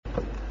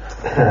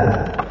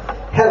Hello.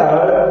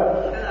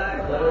 Hello.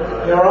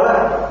 You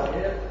alright?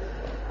 Yeah.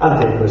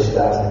 Unfair question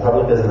to ask in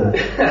public, isn't it?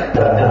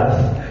 But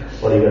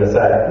what are you going to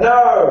say? No!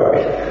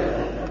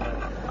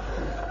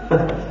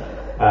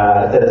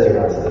 That is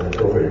your answer, then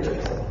feel free to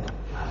check something.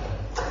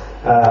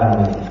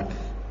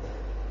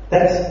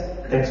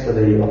 Thanks for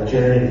the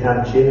opportunity to come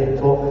and share and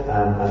talk. I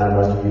know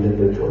most of you didn't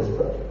do a choice,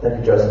 but thank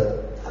you, Joseph.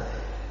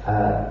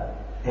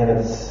 And it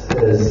is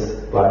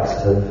like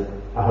sort of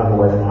a home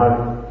away from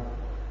home,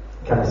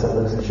 coming to St.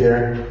 Luke's and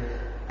sharing.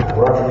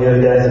 Right from the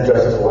early days of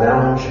Joseph's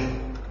Lounge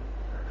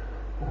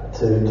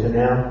to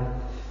now,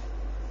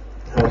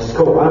 which is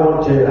cool. I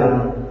want to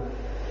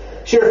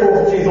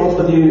share a few thoughts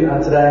with you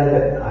today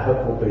that I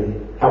hope will be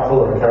helpful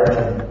or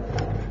encouraging,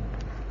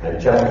 maybe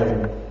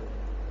challenging.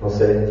 We'll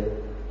see.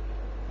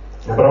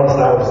 But I want to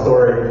start with a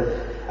story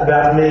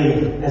about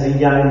me as a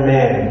young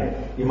man.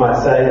 You might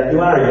say, you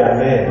are a young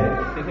man.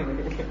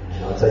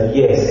 And I'd say,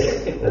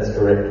 yes, that's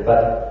correct.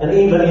 But an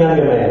even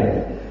younger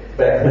man,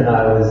 back when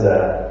I was,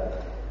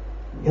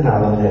 in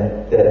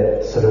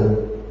that sort of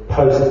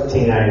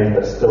post-teenage,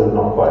 but still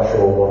not quite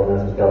sure what on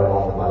earth was going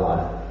on in my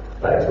life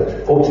phase, which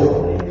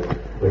fortunately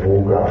we've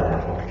all grown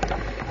out of.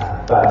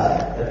 But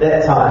at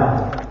that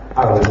time,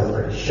 I was a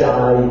pretty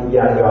shy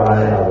young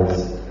guy. I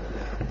was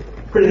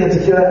pretty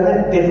insecure, and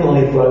that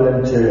definitely flowed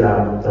into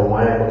the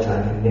way in which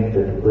I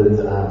connected with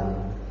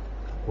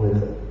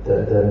the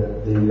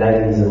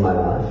ladies in my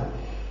life.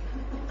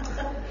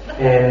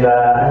 And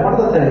one of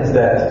the things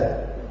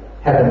that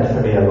happened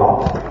for me a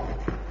lot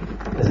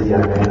as a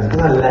young man is because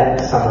I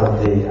lacked some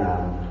of the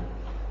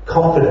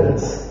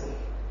confidence,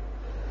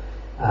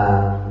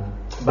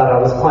 but I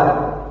was quite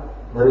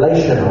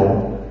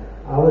relational.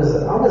 I was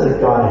a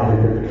guy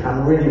who could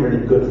become really,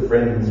 really good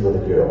friends with a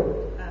girl,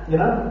 you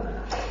know?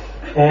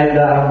 And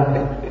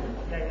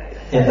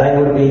they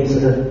would be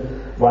sort of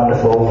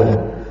wonderful,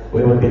 and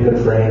we would be good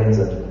friends,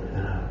 and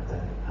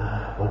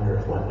I wonder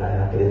if one day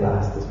I could ever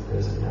ask this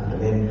person out.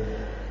 And then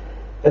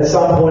at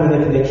some point in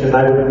the connection, in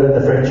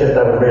the friendship,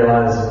 they would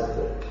realise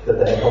that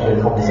that's probably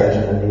a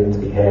conversation that needed to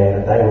be had,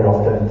 and they would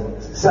often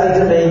say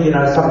to me,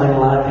 something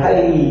like,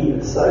 "Hey,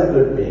 it's so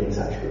good being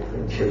such good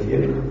friends with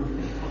you.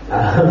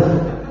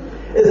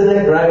 Isn't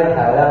it great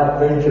how our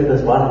friendship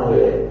is one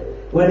where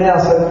we're now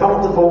so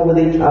comfortable with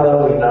each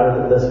other, we know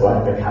that this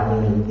won't become,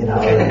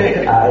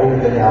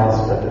 anything else,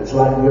 but it's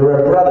like you're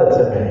a brother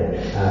to me."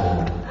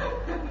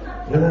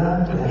 And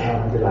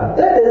I'd be like,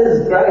 "That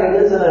is great,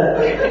 isn't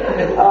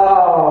it?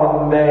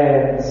 Oh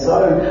man,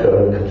 so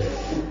good.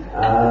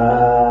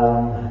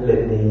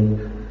 Let me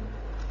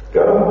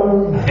go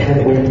home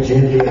and weep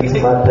gently into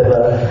my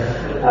pillow."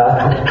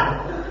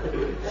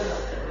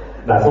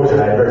 No, fortunately,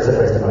 I had very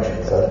suppressed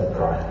emotions, so I didn't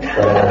cry.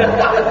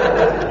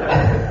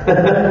 But,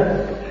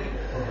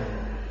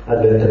 I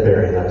learned to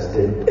bury those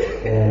deep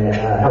and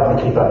help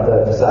me keep up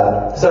the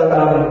facade. So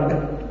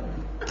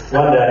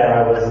one day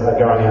I was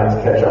going out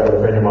to catch up with a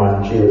friend of mine,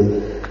 and she was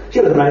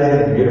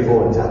amazing and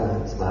beautiful and talented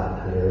and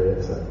smart and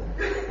hilarious.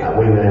 And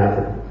we went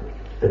out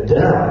for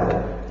dinner, I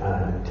think,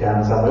 in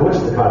town somewhere, which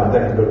is the kind of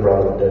thing a good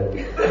brother would do.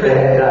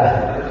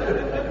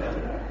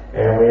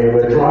 And we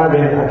were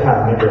driving, I can't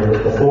remember if it was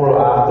before or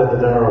after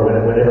the dinner or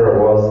whenever it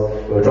was.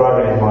 We were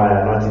driving in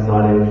my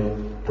 1990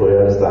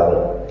 Toyota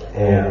Starlet,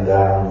 and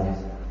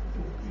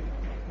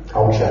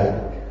old shape.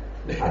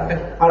 I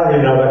don't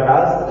really know about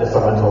cars, just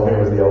someone told me it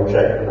was the old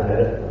shape and I had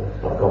it.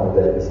 I've not gone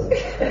with that ever since.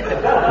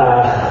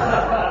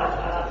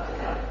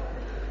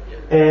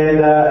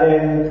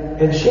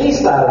 And she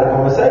started a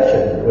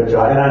conversation, which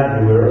I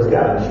knew where it was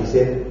going. She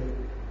said,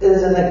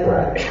 "Isn't it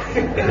great?"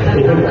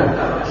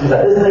 She's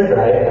like, "Isn't it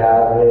great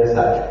how we're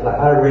such,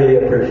 I really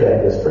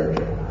appreciate this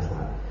friendship." And I was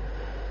like,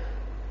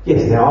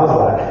 yes. Now I was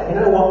like, you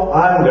know what,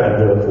 I'm going to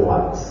do it for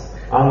once.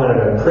 I'm going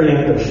to go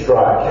preemptive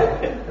strike.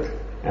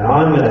 And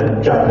I'm going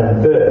to jump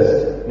in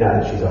first, now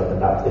that she's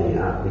opened up the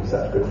we're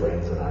such good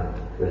friends and I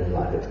really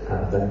like it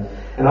kind of thing.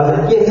 And I was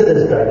like, yes, it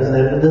is great, isn't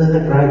it? Isn't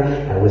it great?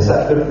 And we're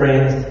such good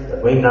friends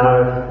that we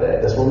know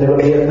that this will never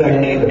be a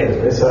thing because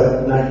we're so,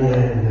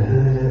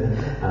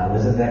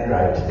 isn't that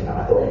great?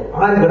 I thought,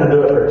 I'm going to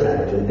do it for a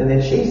change. And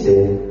then she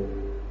said,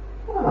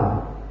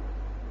 "Oh,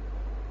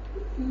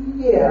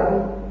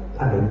 yeah,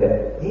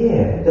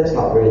 that's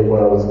not really what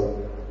I was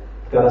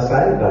going to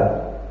say,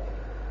 but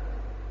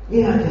I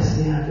guess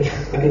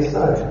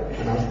so."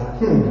 And I was like,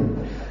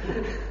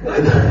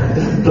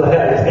 play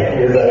out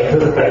exactly as I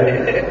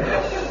anticipated.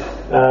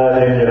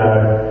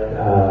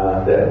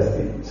 That was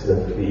the sort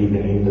of the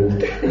evening ended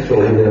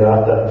shortly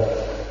thereafter.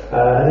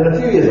 And then a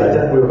few years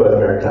later, we were both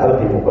married to other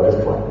people by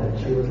this point, and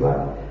she was like,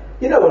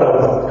 what I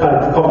was kind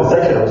of the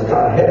conversation I was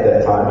trying to have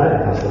that time, eh?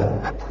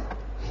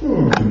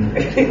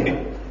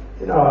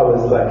 And I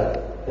was like, I was like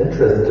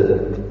interested in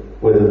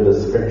whether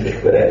this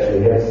friendship could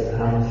actually have,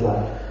 and I was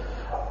like,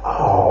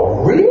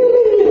 "Oh,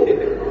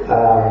 really?"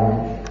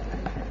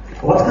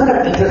 What's kind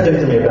of interesting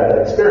to me about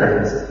that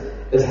experience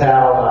is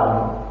how,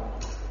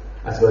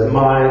 I suppose,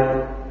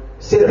 my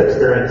set of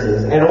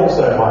experiences and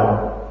also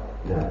my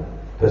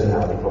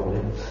personality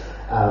probably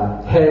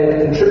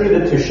had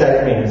contributed to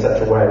shape me in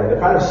such a way that the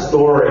kind of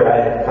story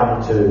I had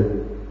come to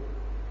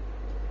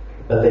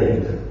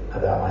believe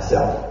about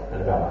myself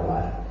and about my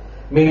life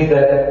means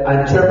that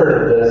I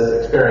interpreted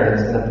this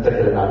experience in a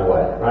particular kind of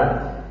way, right?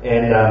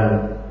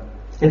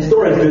 And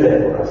stories do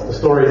that for us. The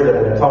stories that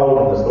we're told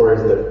and the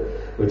stories that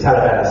we tell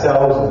about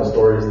ourselves and the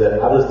stories that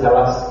others tell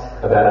us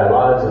about our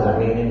lives and our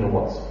meaning and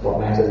what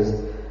matters,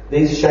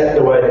 these shape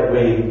the way that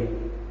we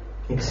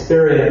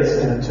experience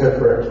and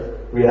interpret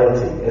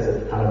reality as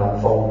it kind of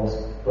unfolds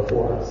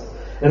before us.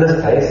 In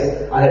this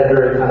case, I had a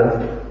very kind of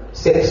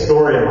set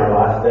story in my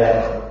life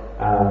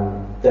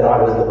that I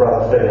was the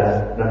brother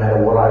figure. No matter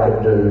what I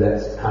could do,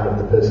 that's kind of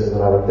the person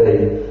that I would be,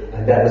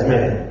 and that was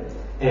me.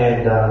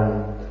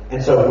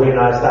 And so when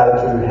I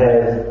started to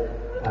have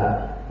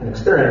an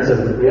experience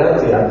of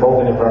reality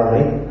unfolding in front of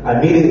me, I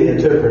immediately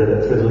interpreted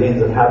it through the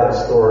lens of how that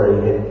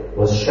story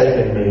was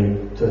shaping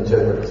me to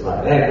interpret this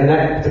moment. And in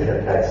that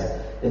particular case,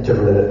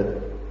 interpreted it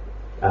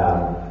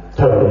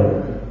totally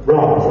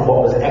wrong from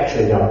what was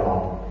actually going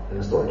on in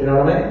the story. Do you know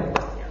what I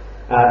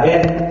mean?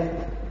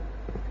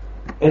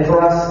 And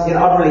for us,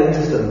 I'm really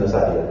interested in this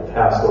idea of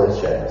how stories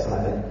shape us, and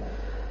I think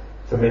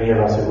for many of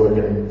us who work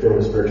in the field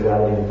of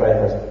spirituality and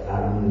faith,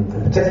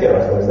 in particular,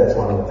 I suppose that's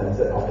one of the things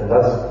that often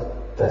does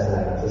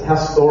fascinate us, is how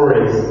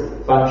stories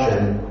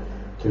function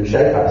to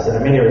shape us. And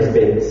in many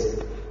respects,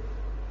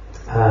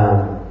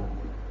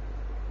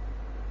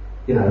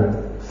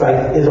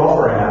 faith is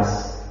offering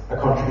us a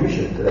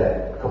contribution to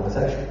that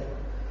conversation.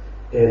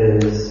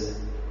 It is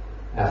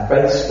our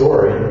faith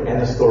story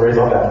and the stories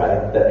of our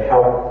faith that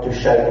help to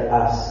shape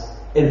us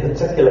in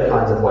particular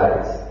kinds of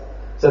ways,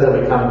 so that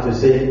we come to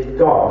see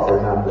God, for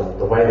example,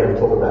 the way that we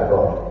talk about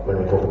God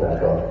when we talk about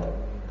God.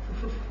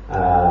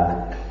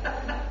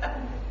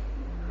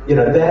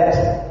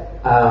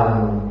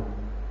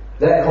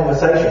 That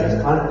conversation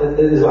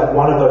is like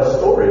one of those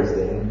stories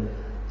then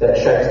that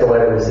shapes the way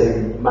that we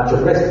see much of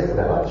the rest of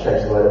our life,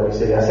 shapes the way that we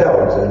see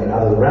ourselves and the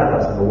others around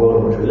us and the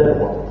world in which we live,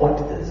 and what the point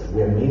is,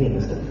 where meaning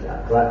is to be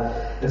found, right?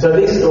 And so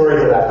these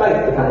stories of our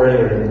faith become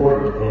really, really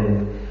important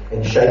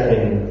in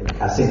shaping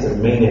our sense of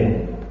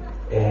meaning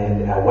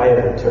and our way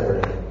of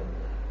interpreting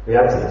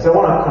reality. So I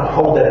want to kind of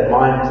hold that in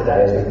mind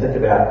today as we think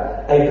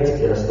about a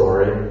particular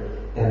story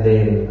and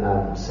then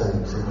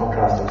some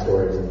contrasting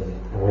stories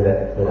and where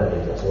that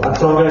leads us. Right?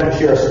 So I'm going to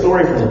share a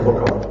story from the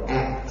book of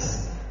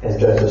Acts. As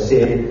Joseph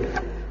said,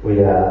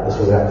 this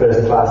was our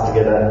first class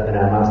together in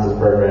our master's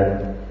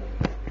program,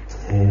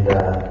 and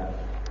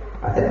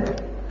I think,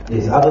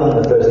 yes, other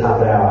than the first half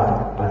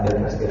hour, I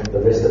think I spent the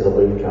rest of the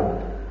week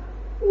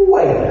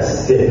wait a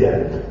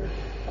second.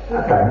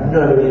 Okay,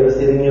 nobody ever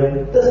said any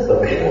of this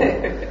before.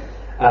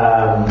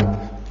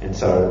 And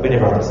so,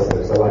 whenever I say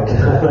this, I like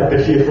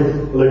to share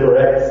from Luke or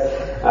Acts,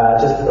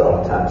 just for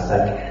old time's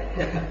sake.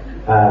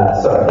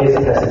 So, here's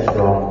a passage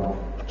from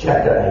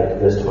chapter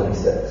 8, verse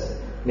 26.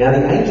 Now,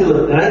 an angel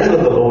of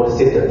the Lord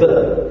said to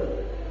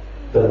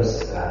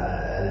Philip's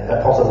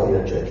apostle of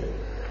the church,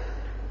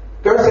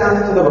 "Go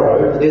down to the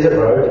road, the desert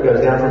road that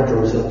goes down from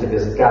Jerusalem to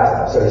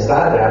Gaza." So he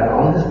started out, and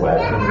on his way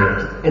he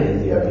met an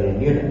Ethiopian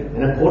eunuch,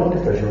 an important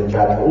official in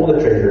charge of all the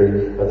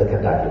treasury of the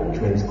Kandake,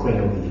 which means Queen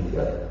of the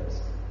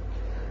Ethiopians.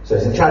 So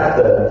he's in charge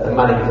of the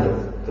money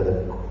for the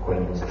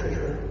Queen's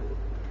treasury.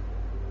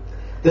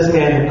 This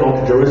man had gone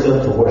to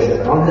Jerusalem to worship,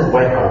 and on his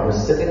way home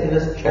was sitting in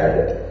his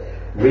chariot,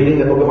 reading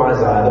the book of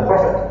Isaiah the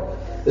prophet.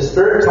 The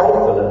Spirit told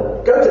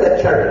Philip, "Go to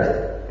that chariot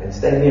and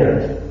stay near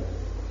it."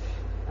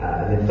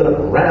 And then Philip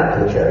ran up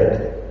to the chariot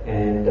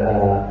and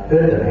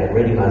heard the man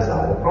reading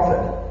Isaiah the prophet.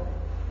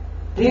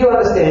 "Do you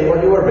understand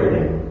what you are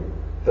reading?"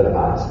 Philip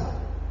asked.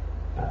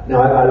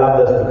 Now I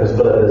love this because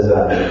Philip is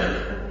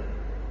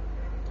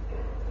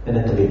an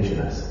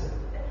interventionist.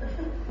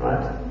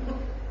 Right?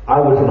 I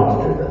would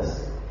not do this.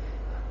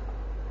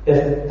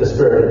 If the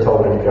Spirit had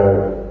told me to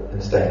go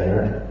and stay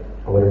near it,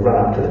 I would have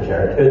run up to the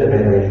chariot, heard the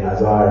man reading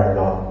Isaiah and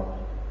gone,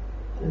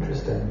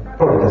 "Interesting.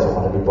 Probably doesn't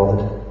want to be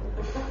bothered.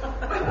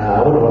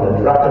 I wouldn't want to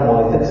interrupt him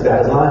while he thinks about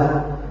his life.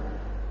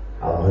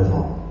 I'll move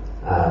on."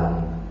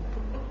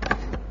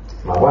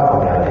 My wife, on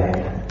the other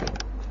hand,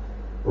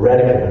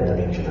 radical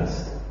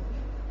interventionist.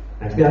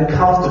 And to be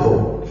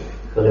uncomfortable,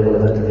 the level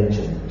of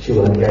intervention she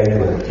will engage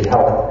with to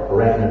help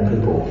random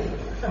people.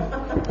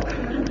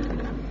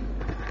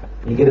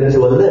 You get into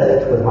a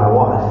lift with my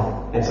wife,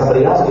 and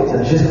somebody else gets in,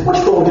 and she says, "Which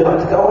floor would you like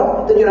to go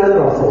on? Did you know that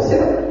on floor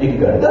 7 you can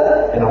go to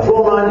that, and on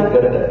floor 9 you can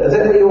go to that? Is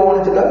that where you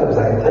wanted to go? Because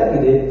I can take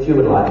you there if you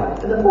would like."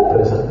 And the poor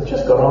person has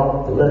just got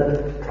on the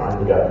lift trying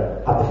to go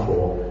up the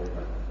floor.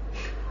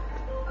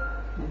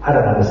 I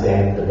don't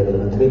understand the level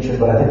of intervention,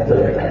 but I think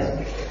Philip does.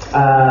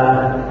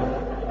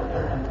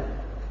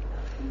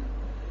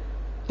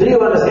 "Do you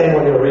understand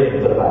what you're reading?"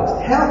 Philip asked.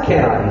 "How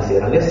can I?" he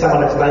said, "unless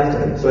someone explains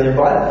to me." So he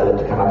invited Philip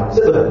to come up and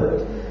sit with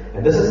him.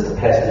 And this is the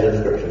passage of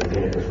Scripture the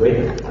eunuch was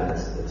reading, and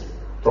it's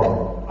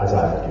from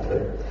Isaiah 53.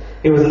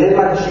 "He was led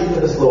like a sheep to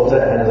the slaughter,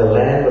 and as a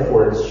lamb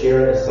before its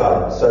shearer is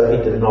silent, so he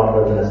did not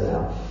open his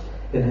mouth.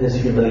 In his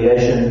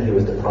humiliation he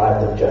was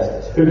deprived of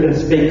justice. Who can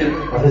speak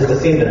of his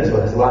descendants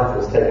when his life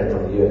was taken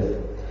from the earth?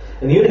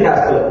 And the eunuch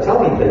asked Philip, "Tell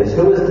me please,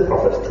 who is the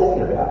prophet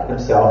talking about,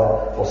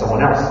 himself or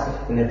someone else?"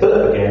 And then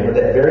Philip began with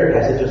that very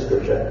passage of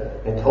scripture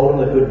and told him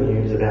the good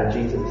news about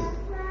Jesus.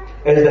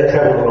 As they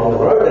travelled along the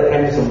road, they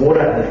came to some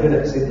water, and the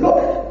eunuch said, "Look,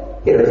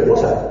 here is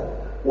water.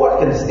 What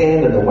can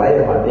stand in the way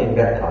of my being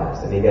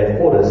baptized?" And he gave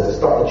orders to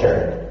stop the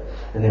chariot.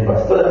 And then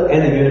both Philip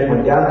and the eunuch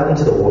went down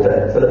into the water,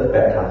 and Philip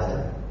baptized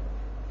him.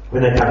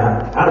 When they came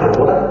out of the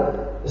water,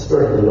 the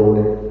Spirit of the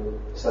Lord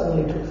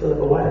suddenly took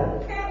Philip away.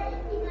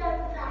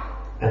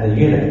 And the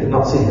eunuch did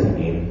not see him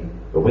again,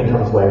 but went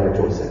on his way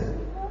rejoicing.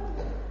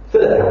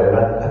 Philip,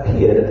 however,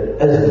 appeared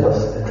at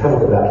Azotus and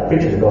travelled about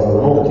preaching the gospel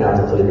in all the towns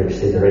until he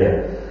reached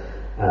Caesarea.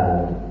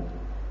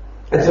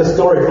 It's a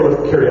story full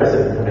of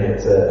curiosity for me.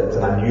 It's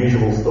an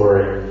unusual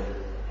story.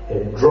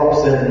 It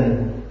drops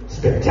in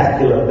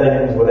spectacular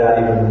things without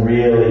even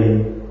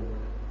really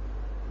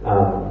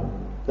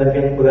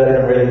thinking, without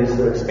even really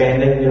sort of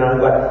expanding.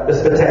 Like the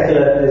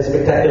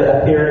spectacular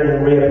appearing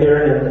and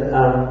reappearing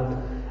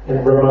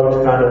and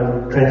remote kind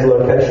of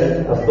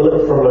translocation of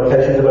Philip from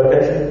location to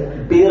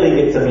location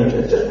barely gets a mention.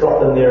 It's just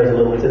dropped in there as a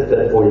little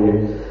tidbit for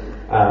you.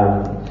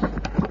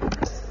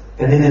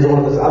 And then there's all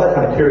of this other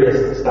kind of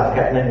curious stuff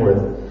happening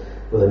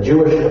with a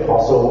Jewish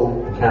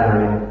apostle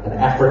encountering an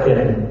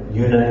African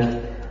eunuch,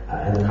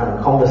 and the kind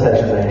of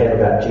conversation they have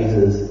about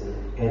Jesus.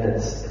 And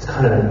it's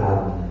kind of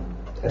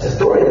it's a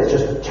story that's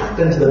just chucked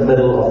into the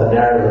middle of the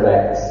narrative of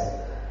Acts,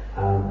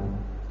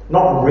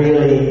 not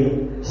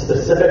really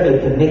specifically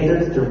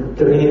connected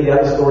to any of the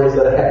other stories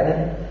that are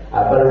happening,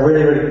 but a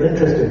really, really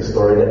interesting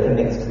story that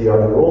connects to the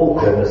overall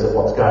purpose of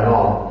what's going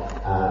on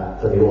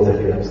for the author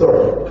here in the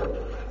story.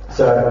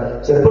 So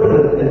to put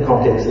it in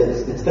context,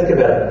 let's think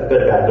about a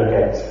bit about Luke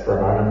Acts for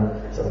a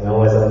moment, something I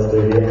always love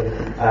to do here.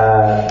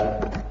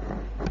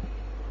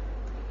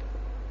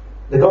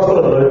 The Gospel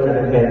of Luke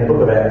and the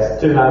Book of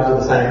Acts, two halves of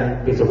the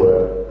same piece of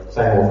work,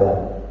 same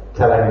author,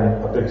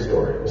 telling a big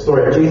story. The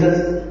story of Jesus,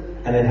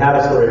 and then how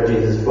the story of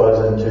Jesus flows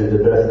into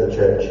the birth of the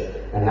church,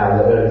 and how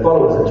the early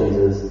followers of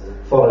Jesus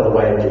follow the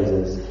way of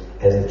Jesus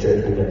as the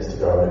church begins to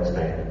grow and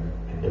expand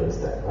and do its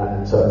thing. Right?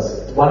 And so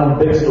it's one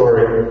big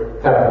story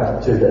cut up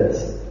into two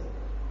bits.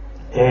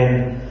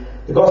 And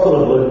the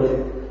Gospel of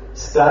Luke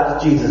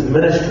starts Jesus'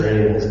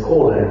 ministry and his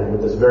calling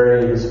with this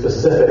very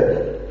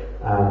specific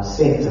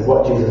sense of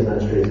what Jesus'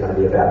 ministry is going to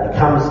be about. It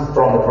comes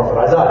from the prophet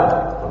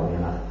Isaiah, funnily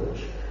enough,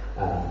 which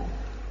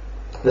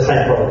the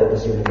same prophet that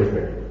this eunuch is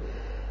reading.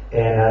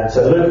 And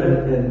so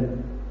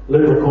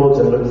Luke records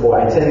in Luke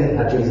 4:18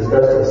 how Jesus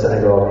goes to the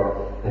synagogue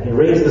and he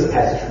reads this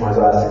passage from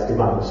Isaiah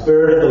 61. "The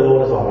Spirit of the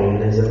Lord is on me, and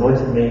he has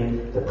anointed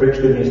me to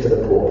preach good news to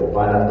the poor, to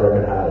bind up the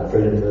brokenhearted,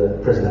 freedom to the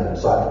prisoner, and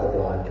sight to the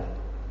blind,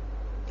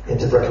 and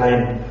to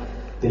proclaim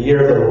the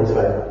year of the Lord's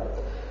favour."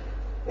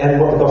 And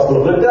what the Gospel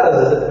of Luke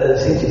does is it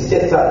essentially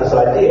sets up this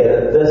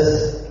idea that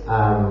this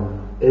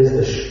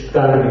is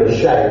going to be the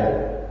shape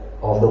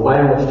of the way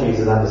in which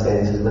Jesus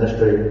understands his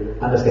ministry,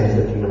 understands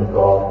the kingdom of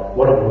God.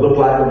 What it will look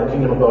like when the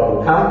kingdom of God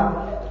will come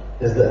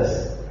is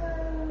this.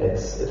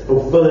 It's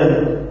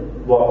fulfilling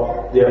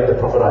what the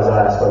prophet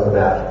Isaiah spoke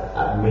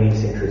about many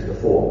centuries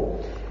before.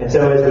 And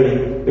so as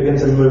we begin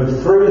to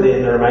move through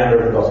then the remainder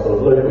of the Gospel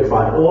of Luke, we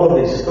find all of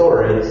these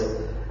stories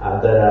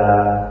that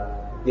are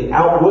the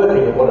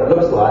outworking of what it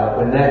looks like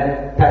when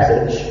that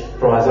passage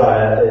from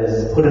Isaiah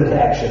is put into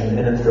action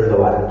in and through the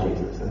life of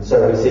Jesus. And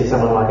so we see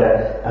someone like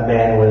a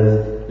man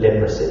with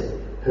leprosy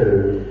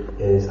who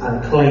is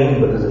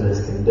unclean because of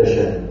his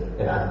condition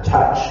and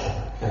untouched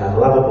and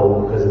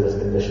unlovable because of his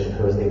condition,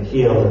 who has been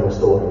healed and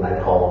restored and made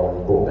whole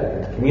and brought back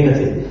into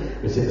community.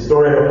 We see the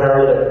story of a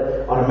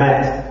paralytic on a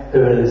mat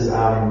who is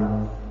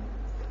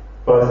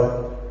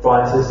both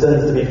finds his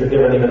sins to be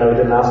forgiven even though he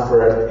didn't ask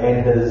for it,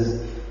 and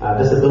his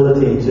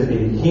disability to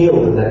be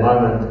healed in that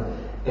moment,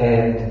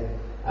 and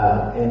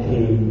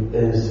he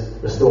is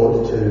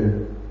restored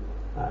to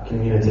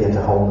community and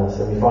to wholeness.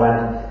 And we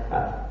find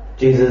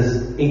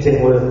Jesus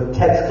eating with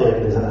tax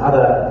collectors and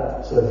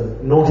other sort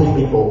of naughty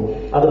people,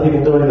 other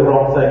people doing the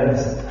wrong things,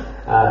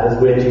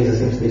 is where Jesus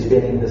seems to be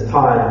spending his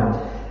time.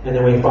 And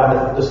then we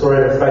find the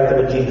story of the faith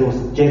of a gentle,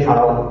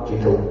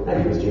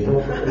 maybe he was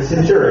gentle, the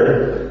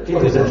centurion.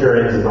 Gentle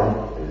centurions is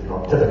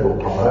not typical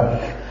combo.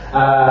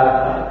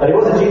 But he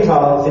was a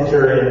Gentile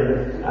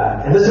centurion,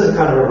 and this is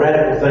kind of a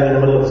radical thing in the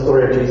middle of the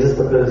story of Jesus,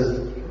 because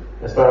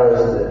as far as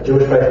the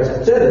Jewish faith was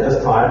concerned at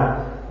this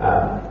time,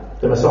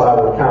 the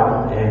Messiah would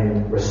come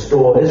and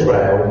restore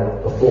Israel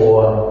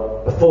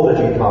before the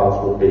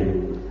Gentiles would be,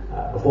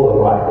 before the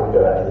right would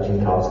go out to the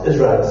Gentiles.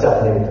 Israel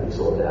itself needed to be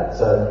sorted out.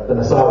 So the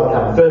Messiah would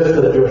come first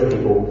for the Jewish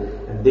people,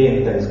 and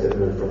then things could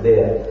move from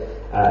there.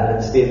 And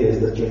instead there's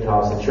this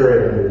Gentile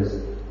centurion who's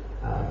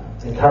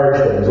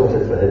encouraged and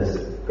exalted for his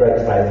great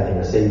faith, and he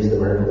receives the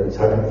miracle that he's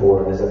hoping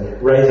for. And there's a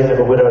raising of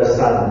a widow's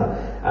son.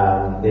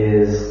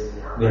 There's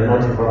the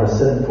anointing from a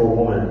sinful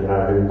woman,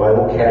 who by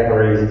all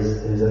categories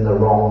is in the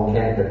wrong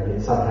camp, and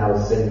yet somehow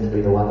is seen to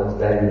be the one that's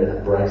valued and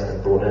embraced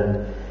and brought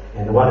in,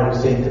 and the one who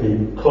seemed to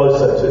be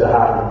closer to the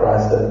heart of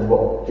Christ and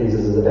what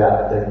Jesus is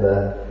about than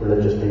the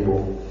religious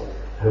people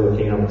who are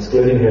keen on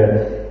excluding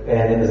her.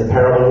 And then there's a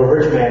parable of a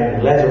rich man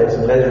and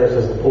Lazarus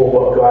is the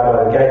poor guy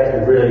by the gate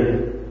who really,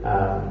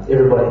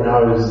 everybody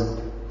knows,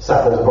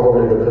 suffers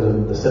probably because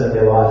of the sin in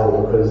their life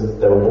or because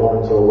they were born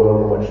into a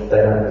world in which they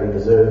don't really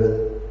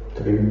deserve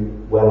to be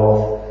well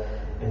off.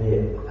 And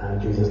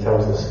yet Jesus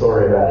tells the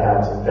story about how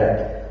it's in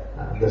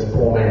fact this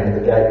poor man at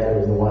the gate who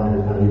is the one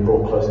who's going to be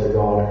brought close to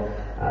God.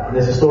 And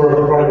there's a story of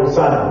the prodigal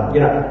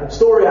son.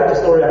 Story after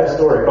story after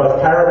story,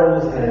 both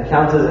parables and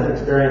encounters and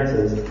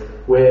experiences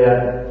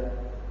where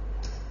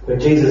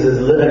Jesus is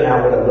living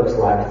out what it looks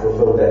like to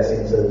fulfill that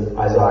sense of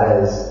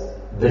Isaiah's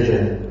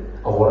vision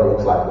of what it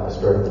looks like when the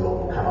Spirit of the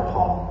Lord will come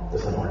upon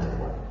this anointed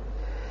one.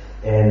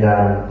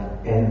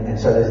 And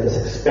so there's this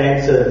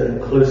expansive,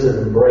 inclusive,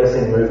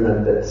 embracing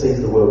movement that sees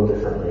the world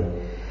differently.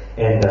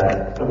 And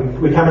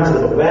we come into the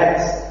book of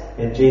Acts,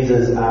 and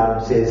Jesus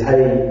says,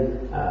 hey,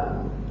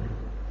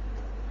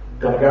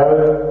 gotta go.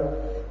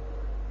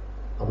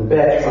 I'll be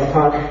back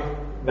sometime.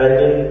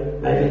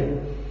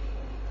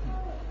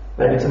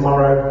 Maybe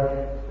tomorrow.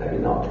 Maybe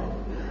not.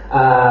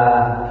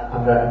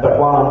 But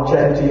while I'm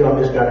chatting to you, I'm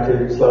just going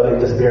to slowly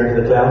disappear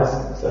into the clouds.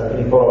 So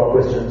any follow-up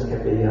questions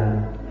can be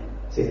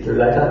sent through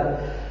later.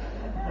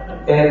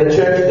 And the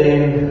church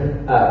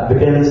then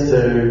begins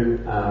to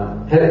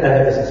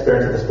have this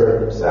experience of the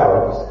Spirit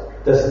themselves.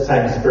 This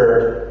same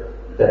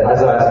Spirit that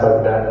Isaiah spoke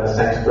about, the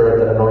same Spirit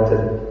that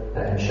anointed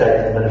and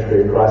shaped the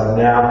ministry of Christ,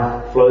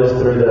 now flows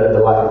through the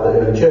life of the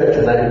early church,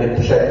 and they begin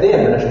to shape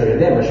their ministry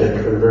and their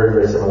mission through very,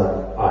 very similar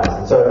eyes.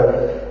 And so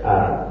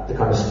the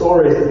kind of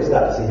stories that we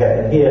start to see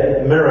happening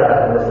here mirror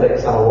and reflect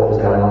some of what was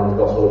going on in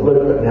the Gospel of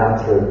Luke, but now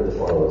through the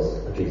followers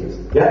of Jesus.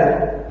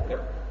 Yeah?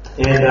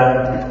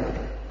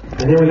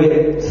 And then we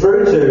get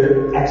through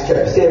to Acts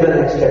chapter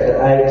 7, Acts chapter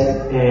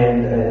 8,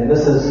 and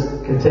this is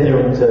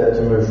continuing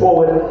to move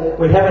forward.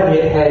 We haven't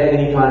yet had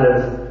any kind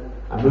of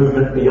a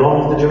movement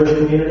beyond the Jewish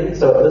community,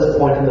 so at this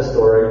point in the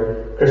story,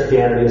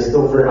 Christianity is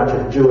still very much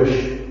a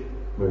Jewish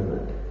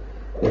movement.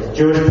 It's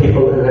Jewish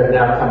people who have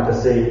now come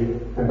to see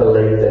and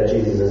believe that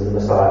Jesus is the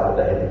Messiah that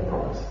they have been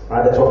promised.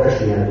 Right? That's what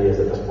Christianity is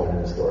at this point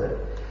in the story.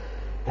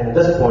 And at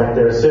this point,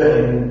 there is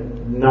certainly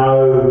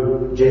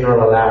no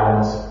general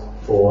allowance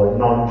for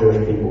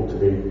non-Jewish people to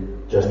be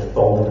just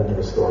folded into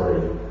the story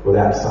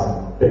without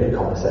some big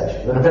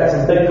conversations. And in fact,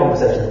 some big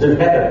conversations do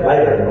happen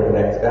later in the book of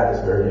Acts about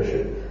this very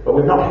issue. But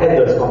we've not had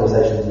those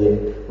conversations yet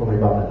when we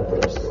bump into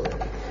Philip's story.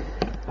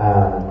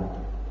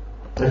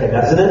 Okay,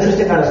 now it's an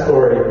interesting kind of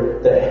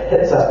story that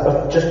hits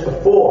us just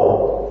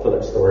before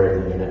Philip's story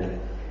of the eunuch.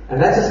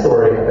 And that's a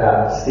story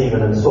about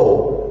Stephen and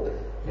Saul.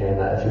 And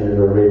if you've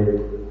ever read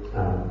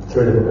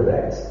through the book of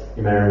Acts,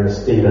 you may remember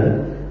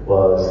Stephen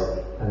was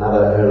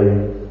another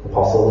early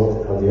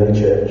apostle of the early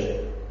church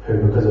who,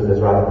 because of his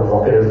rather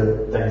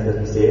provocative things that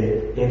he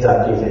said, ends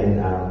up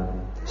getting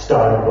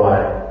stoned by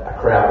a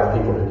crowd of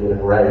people who get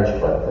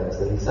enraged by the things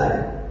that he's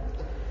saying.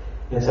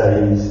 And so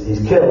he's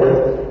killed,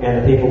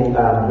 and the people who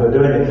are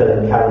doing the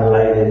killing come and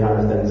lay their kind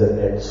of things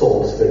at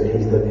Saul's feet.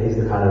 He's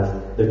the kind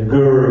of the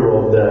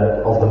guru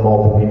of the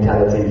mob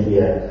mentality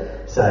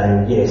here,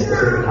 saying, yes, this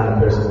is the kind of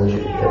person we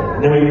should be killing.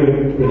 And then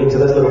we get to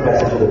this little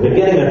passage at the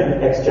beginning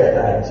of Acts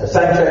chapter 8. So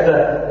same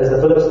chapter as the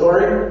Philip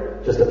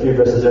story, just a few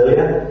verses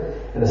earlier.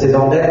 And it says,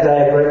 on that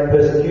day a great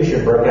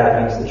persecution broke out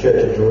against the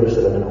church of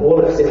Jerusalem, and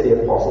all except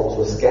the apostles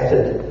were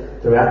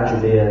scattered throughout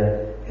Judea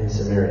and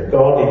Samaria.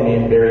 Godly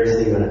men buried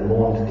Stephen and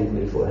mourned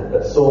deeply for him.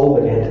 But Saul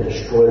began to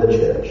destroy the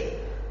church,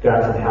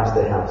 going from house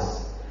to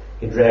house.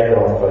 He dragged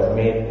off both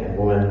men and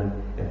women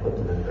and put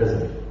them in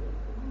prison.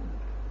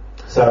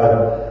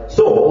 So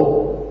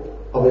Saul,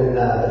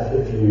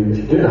 if you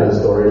do know the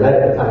story,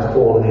 later becomes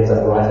Paul and ends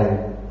up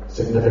writing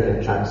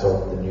significant chunks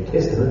of the New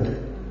Testament.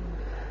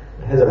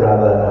 It has a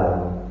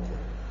rather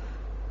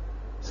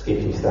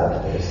sketchy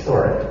start to his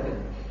story.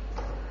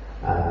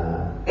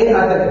 And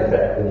I think, in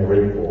fact, when you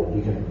read Paul,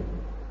 you can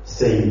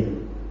see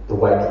the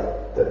weight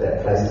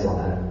that places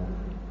on him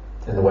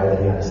and the way that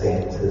he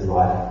understands his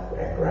life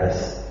and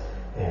grace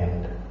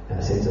and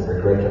a sense of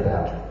regret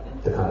about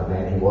the kind of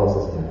man he was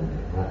as a young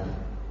man, right?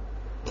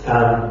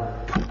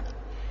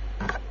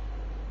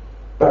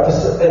 But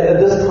at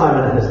this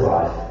time in his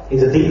life,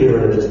 he's a deeply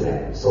religious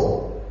man,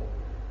 Saul,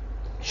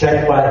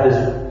 shaped by his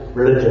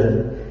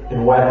religion in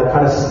a way the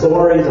kind of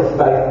stories of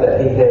faith that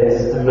he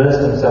has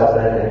immersed himself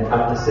in and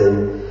come to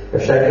see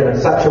have shaped him in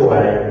such a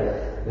way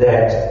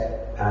that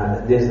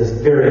there's this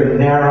very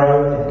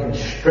narrow and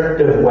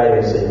constrictive way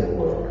of seeing the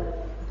world.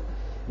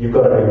 You've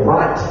got to be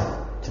right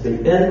to be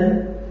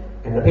in,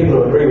 and the people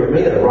who agree with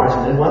me are the right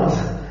and in ones,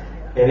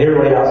 and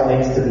everybody else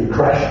needs to be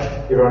crushed,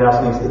 everyone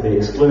else needs to be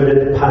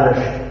excluded,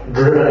 punished,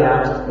 driven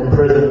out,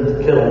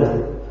 imprisoned,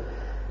 killed.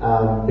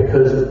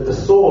 Because for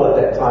Saul at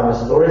that time,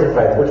 the stories of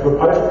faith, which were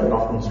potent, and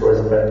often stories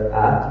of faith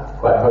are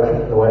quite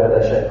potent in the way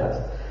that they shape us,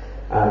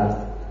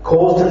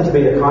 caused him to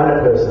be the kind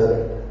of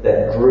person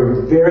that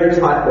drew very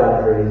tight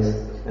boundaries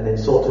and then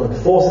sought to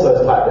enforce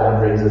those tight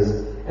boundaries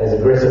as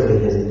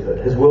aggressively as he could.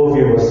 His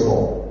worldview was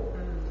small.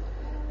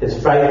 His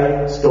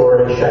faith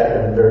story shaped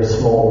him in very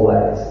small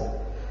ways.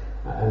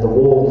 And the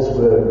walls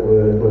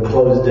were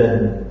closed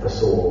in for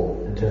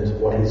Saul in terms of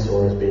what he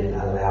saw as being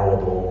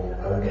allowable,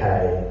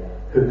 okay,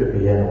 who could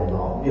be in or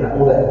not,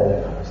 all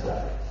that kind of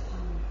stuff.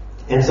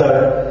 And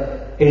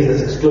so he's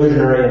this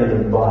exclusionary and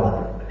even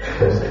violent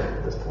person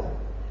at this point.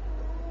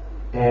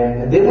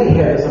 And then we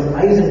have this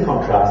amazing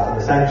contrast in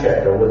the same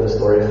chapter with the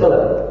story of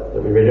Philip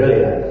that we read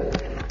earlier,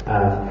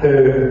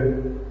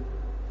 who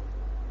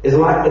is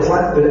like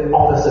the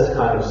opposite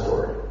kind of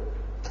story.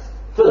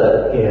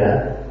 Philip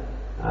here,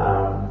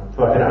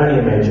 who I can only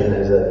imagine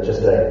as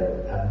just a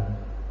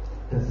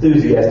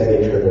enthusiastic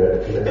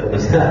extrovert,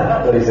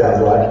 that's what he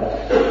sounds like,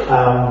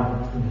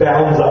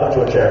 bounds up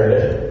to a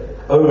chariot,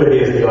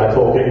 overhears the guy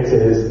talking,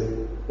 says,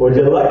 "Would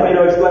you like me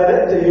to explain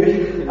that to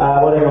you? Why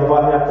don't you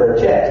invite me up for a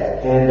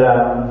chat?"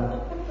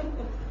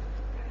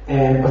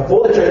 And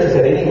before the church has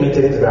had any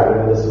meetings about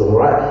whether this is all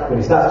right, when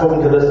he starts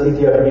talking to this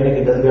Ethiopian eunuch,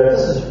 he doesn't go,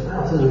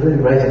 this is really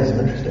raising some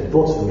interesting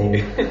thoughts for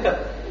me.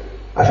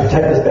 I should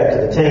take this back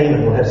to the team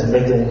and we'll have some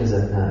meetings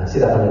and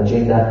set up an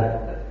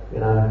agenda,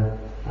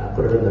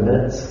 put it in the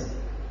minutes,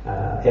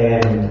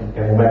 and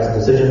we'll make some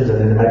decisions, and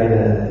then maybe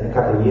in a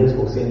couple of years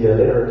we'll send you a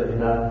letter to let you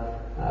know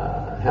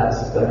how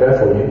this is going to go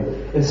for you.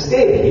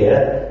 Instead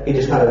here, he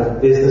just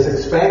there's this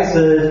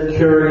expansive,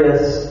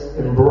 curious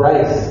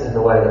embrace in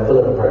the way that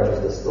Philip approaches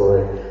this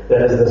story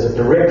that is this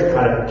direct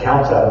kind of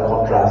counter and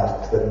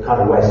contrast to the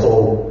kind of way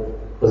Saul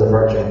was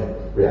approaching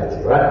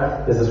reality,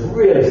 right? There's this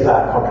really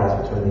stark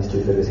contrast between these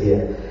two figures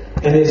here.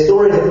 And their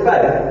stories of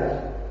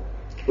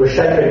faith were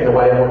shaping the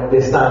way in which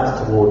their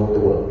stance toward the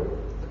world.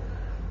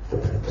 For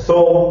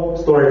Saul,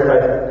 the story of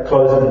faith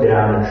closed him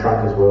down and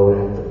shrunk his world,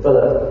 and for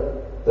Philip,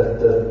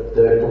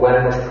 the way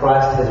in which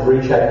Christ has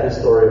reshaped his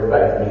story of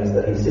faith means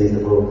that he sees the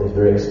world in this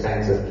very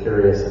expansive,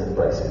 curious, and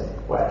embracing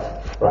way.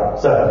 Right,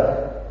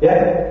 so,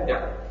 yeah?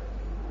 Yeah.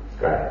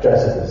 Great,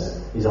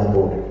 Joseph is on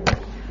board.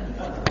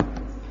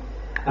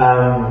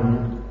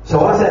 So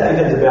I want to say a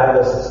few things about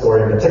this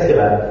story in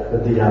particular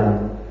with the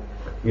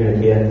eunuch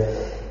here,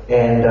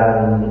 and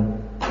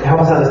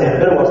help us understand a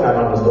bit of what's going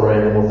on in the story,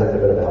 and then we'll think a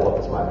bit about what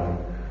this might mean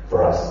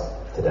for us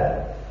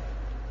today.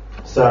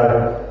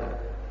 So,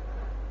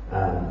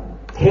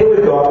 here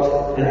we've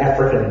got an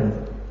African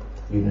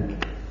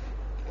eunuch.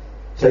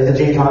 So he's a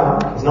Gentile,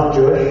 he's not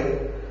Jewish.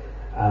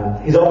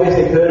 He's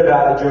obviously heard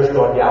about the Jewish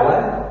God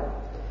Yahweh,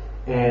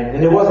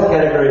 and there was a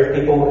category of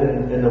people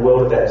in the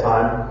world at that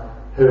time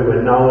who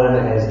were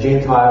known as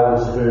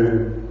Gentiles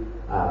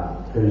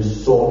who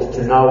sought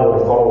to know or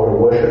to follow or to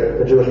worship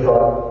the Jewish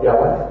God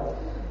Yahweh.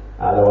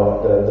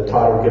 The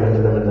title given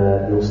to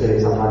them you'll see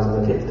it sometimes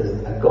in the text is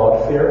a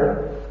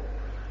God-fearer.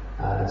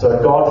 So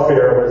a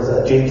God-fearer was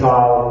a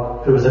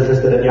Gentile who was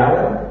interested in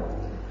Yahweh.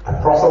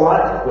 A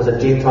proselyte was a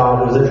Gentile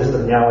who was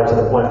interested in Yahweh to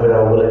the point where they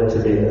were willing to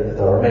be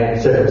a man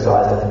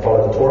circumcised and to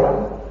follow the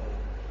Torah.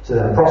 So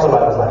then a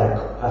proselyte was like an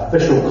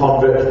official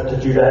convert to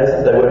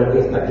Judaism. They weren't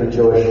ethnically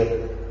Jewish,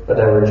 but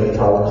they were a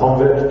Gentile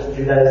convert to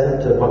Judaism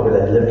to the point where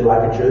they lived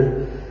like a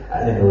Jew,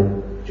 and then they were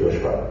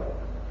Jewish folk.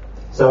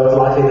 So it's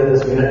likely that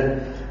this eunuch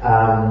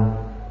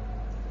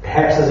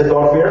perhaps is a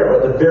God-fearer, or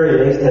at the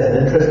very least has an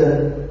interest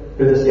in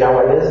who this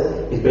Yahweh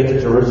is. He's been to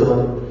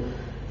Jerusalem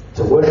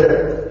to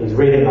worship, he's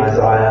reading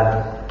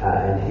Isaiah,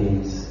 and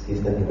he's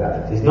thinking about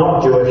it. He's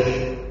not Jewish.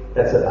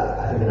 That's,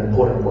 I think, an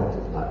important point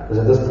tonight, because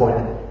at this point,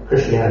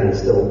 Christianity is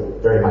still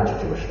very much a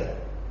Jewish faith.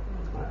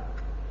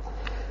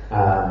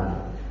 Right?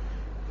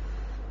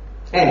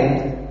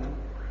 And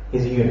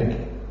he's a eunuch.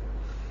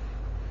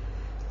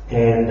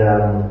 And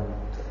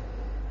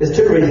there's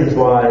two reasons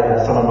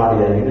why someone might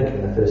be a eunuch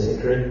in the first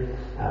century.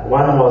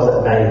 One was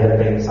it may have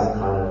been some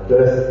kind of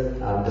birth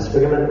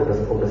disfigurement or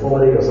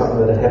deformity or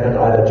something that had happened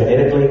either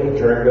genetically or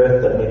during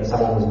birth that meant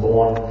someone was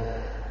born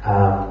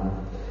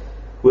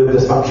with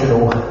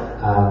dysfunctional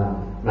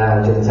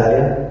male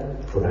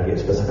genitalia, if we're going to get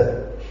specific.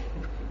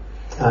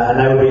 And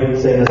they would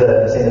be seen as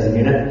a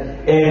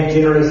eunuch, and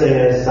generally seen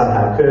as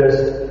somehow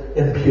cursed,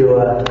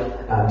 impure,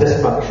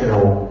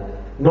 dysfunctional,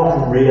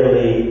 not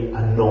really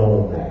a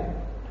normal man.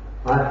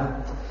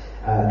 Right?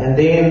 And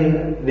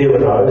then there were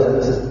those, and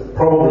this is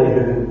probably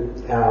who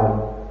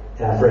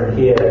our friend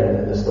here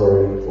in the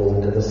story falls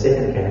into the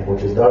second camp,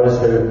 which is those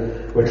who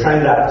were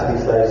trained up to be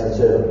slaves and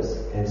servants.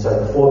 And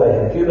so before they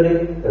had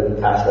puberty, they would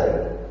be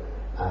castrated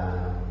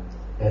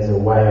as a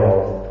way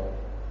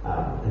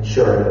of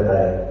ensuring that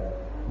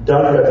they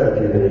don't go through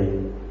puberty.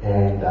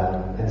 And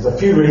there's a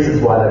few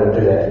reasons why they would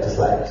do that to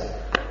slaves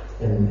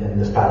in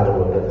this part of the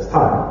world at this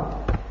time.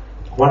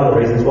 One of the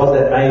reasons was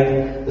that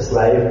made the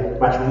slave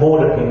much more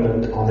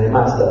dependent on their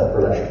master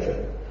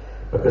relationship,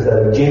 because they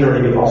would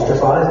generally be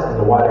ostracized in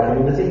the wider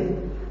community.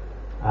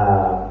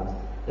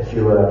 If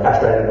you were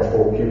castrated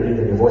before puberty,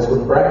 then your voice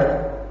wouldn't break,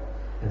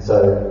 and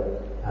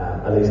so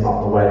at least not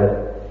in the way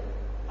that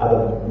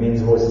other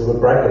men's voices would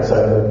break, and so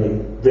it would be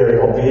very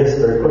obvious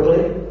very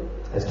quickly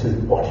as to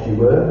what you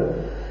were.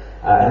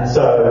 And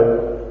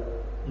so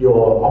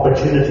your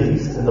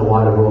opportunities in the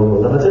wider world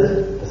were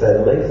limited, to say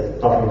the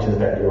least. Not to mention the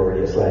fact that you're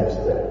already a slave,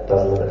 so that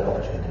does limit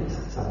opportunities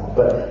somewhat.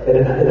 But it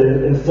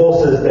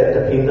enforces that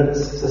dependence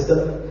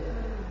system.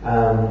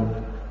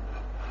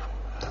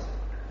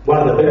 One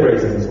of the big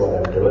reasons why they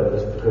would do it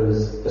is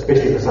because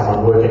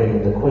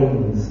in the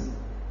Queen's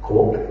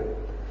court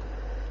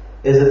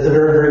is it's a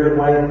very, very good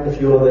way,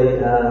 if you're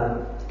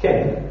the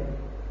king,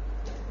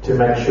 to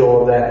make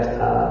sure that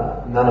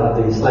none of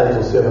the slaves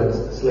or servants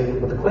sleep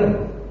with the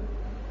Queen.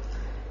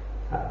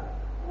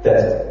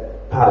 That's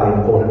partly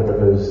important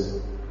because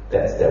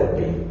that would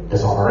be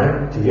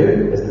dishonouring to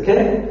you as the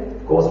king,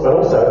 of course, but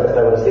also if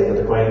they were to sleep with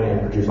the Queen and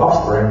produce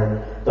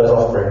offspring, those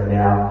offspring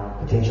now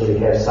potentially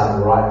have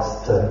some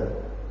rights to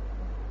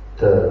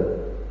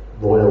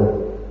royal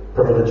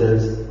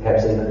privileges,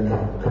 perhaps even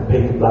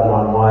compete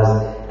bloodline-wise.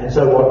 And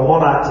so what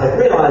monarchs have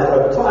realised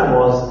over time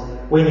was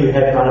when you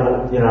have kind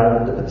of,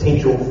 the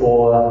potential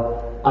for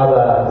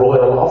other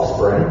royal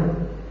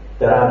offspring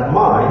that aren't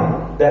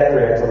mine, that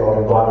creates a lot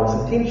of violence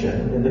and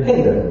tension in the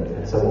kingdom.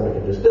 And so what we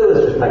can just do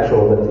is just make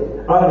sure that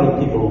the only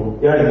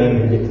men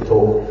who get to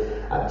talk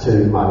to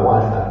my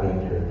wife are men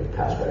who have been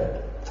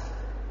castrated.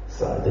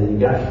 So there you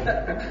go.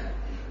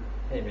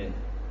 Amen.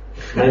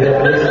 May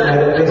that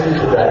bless you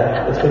today.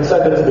 It's been so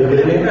good to be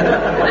with you.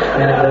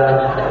 And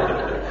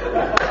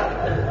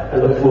I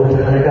look forward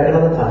to coming back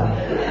another time.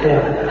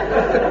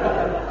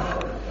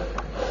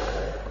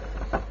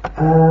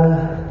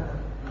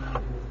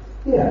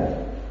 Yeah.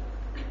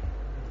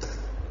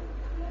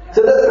 So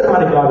that's the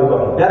kind of guy we've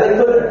got. Now they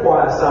could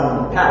acquire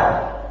some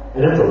power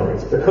and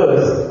influence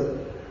because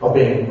of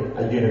being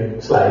a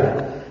eunuch slave.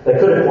 They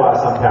could acquire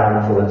some power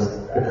and influence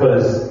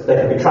because they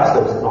could be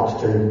trusted not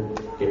to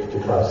get too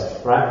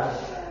close, right?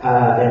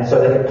 And so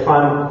they could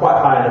climb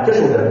quite high in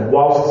officialdom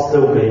whilst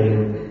still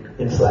being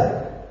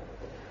enslaved.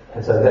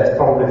 And so that's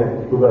probably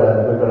we've got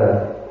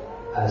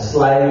a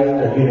slave,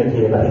 a eunuch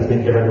here, but he's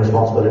been given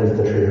responsibility for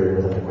the treasury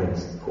within the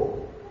Queen's court.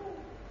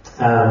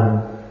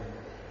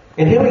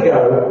 And here we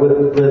go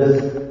with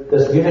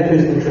this eunuch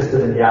who's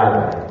interested in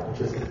Yahweh, which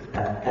is an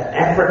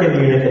African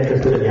eunuch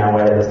interested in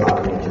Yahweh at this time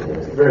of ancient days.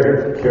 It's a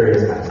very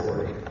curious kind of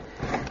story.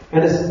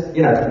 And it's,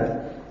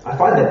 I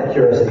find that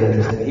curiosity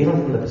interesting, even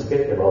from the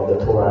perspective of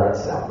the Torah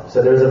itself.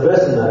 So there's a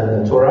verse in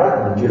the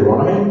Torah, in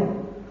Deuteronomy,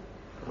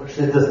 which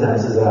says this. Now,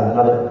 this is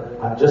another,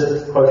 I'm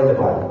just quoting the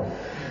Bible.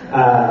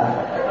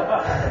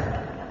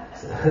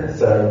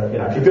 So,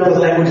 if you feel this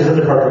language is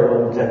inappropriate,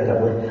 we'll take it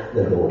up with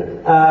the Lord.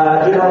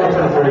 Deuteronomy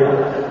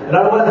 23.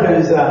 No one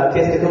whose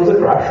testicles are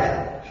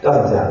crushed,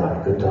 doesn't sound like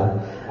a good time,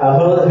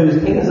 whose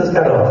penis is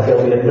cut off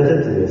shall be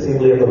admitted to the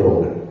assembly of the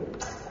Lord.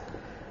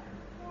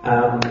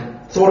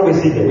 So what do we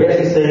see here? We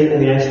actually see in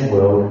the ancient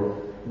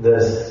world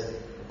this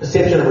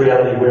perception of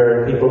reality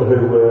where people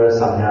who were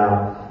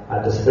somehow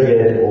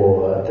disfigured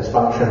or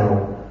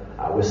dysfunctional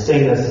were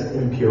seen as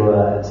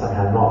impure and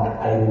somehow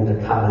not able to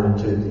come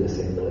into the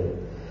assembly.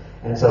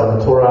 And so in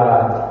the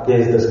Torah,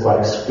 there's this quite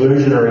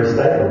exclusionary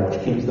statement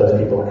which keeps those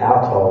people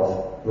out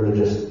of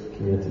religious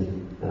community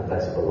and a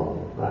place of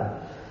belonging, right?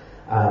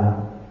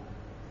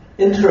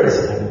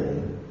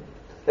 Interestingly,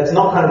 that's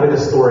not kind of where the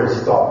story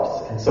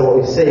stops. And so what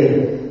we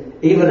see,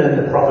 even in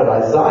the prophet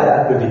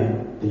Isaiah, who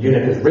the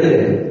eunuch is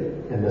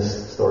reading in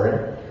this story,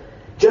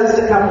 just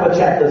a couple of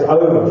chapters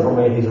over from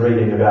where he's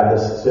reading about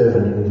this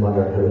servant and he's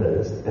wondering who it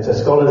is. And so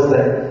scholars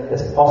think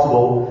it's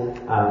possible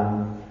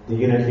the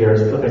eunuch here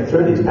is flipping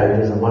through these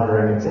pages and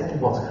wondering exactly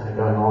what's kind of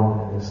going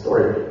on in the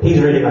story. He's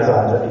reading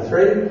Isaiah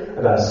 53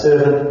 about a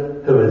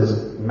servant who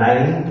is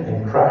maimed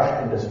and crushed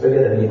and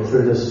disfigured, and yet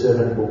through this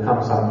servant will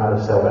come some kind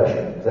of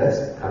salvation. That's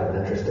kind of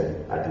an interesting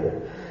idea.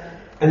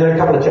 And then a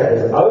couple of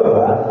chapters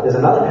over, there's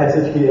another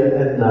passage here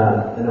in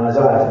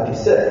Isaiah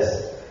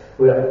 56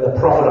 where the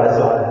prophet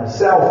Isaiah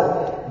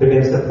himself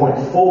begins to point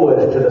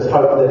forward to this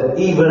hope that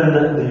even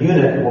the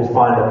eunuch will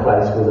find a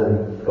place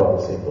within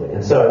God's assembly.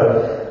 And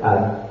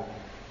so,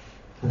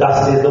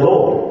 thus says the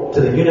Lord, to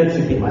the eunuchs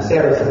who keep my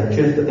Sabbaths and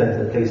choose the things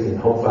that please me and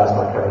hold fast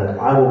my covenant,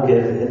 I will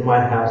give in my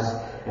house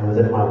and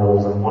within my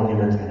walls a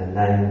monument and a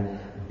name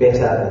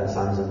better than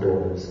sons and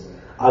daughters.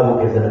 I will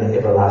give them an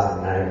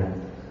everlasting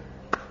name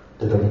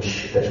that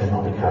shall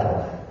not be cut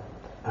off.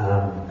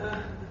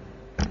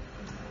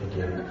 Thank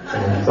you.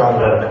 So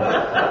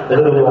I'm a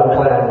little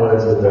play on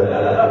words with the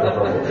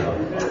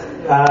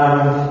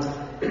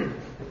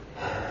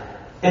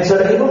and so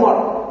even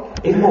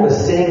what we're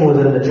seeing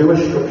within the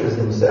Jewish scriptures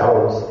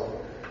themselves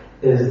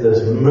is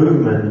this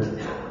movement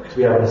to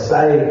be able to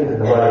say in the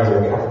writings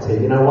of the prophets here,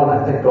 you know what,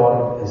 I think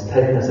God is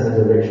taking us in a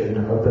direction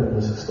to open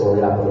this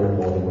story up a little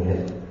more than we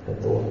had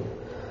thought.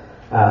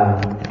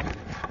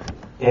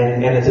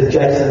 And it's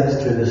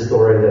adjacent to the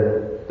story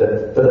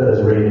that Philip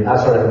is reading,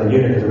 the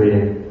eunuch is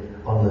reading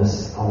on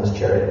this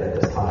chariot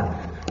at this time.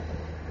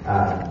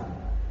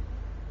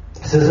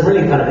 So there's some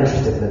really kind of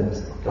interesting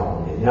things going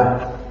on here.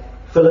 Now,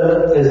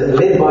 Philip is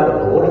led by the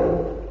Lord,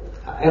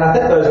 and I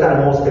think those kind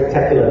of more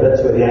spectacular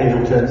bits where the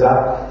angel turns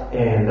up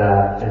and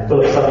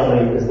Philip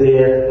suddenly is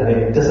there and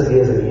then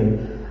disappears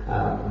again.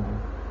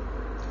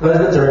 Those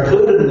bits are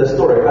included in the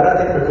story, I don't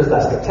think because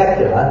they're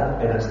spectacular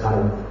and it's kind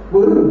of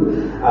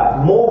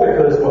woohoo. More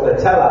because what they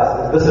tell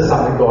us is this is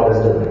something God is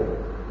doing.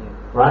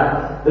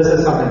 Right? This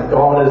is something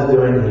God is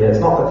doing here. It's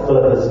not that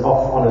Philip is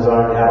off on his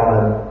own, out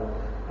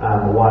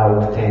on a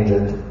wild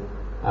tangent,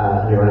 and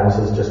everyone else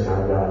is just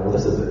kind of going, well,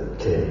 this is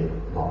clearly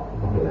not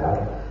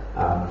allowed.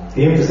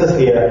 The emphasis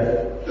here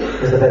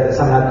is the fact that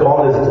somehow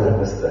God is doing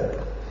this thing.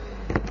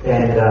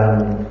 And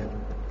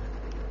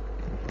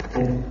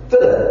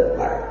Philip,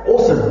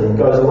 awesomely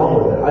goes along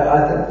with it.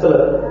 I think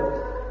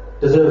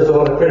Philip deserves a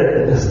lot of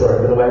credit in this story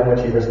for the way in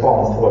which he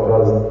responds to what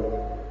God is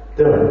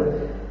doing.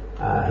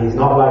 He's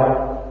not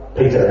like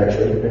Peter,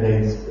 actually, who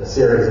needs a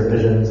series of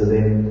visions and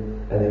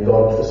then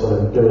God to sort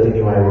of do it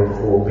anyway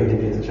before Peter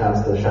gets a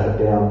chance to shut it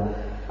down.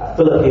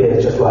 Philip here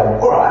is just like,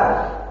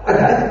 alright,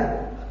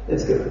 okay,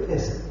 let's go.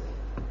 Yes.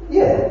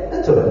 Yeah,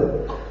 into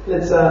it.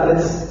 Let's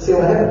see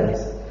what happens.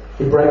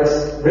 He breaks,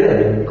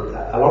 really,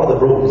 a lot of the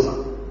rules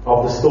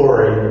of the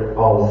story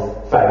of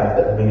faith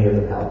that many of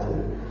them held to.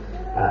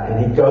 And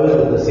he goes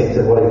with the sense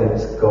of what he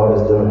thinks God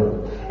is doing.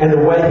 And the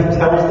way he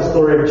tells the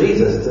story of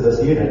Jesus to this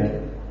eunuch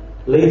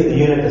leads the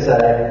eunuch to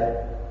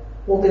say,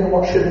 well then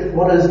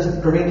what is to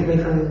prevent me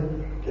from,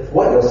 if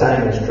what you're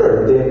saying is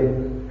true,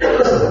 then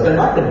this is a thing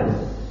I can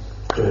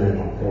do.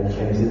 And he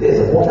said, there's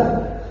a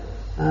water.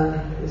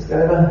 Let's go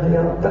over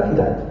here on Ducky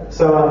Day.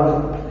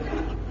 So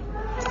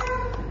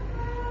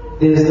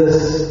there's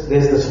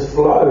this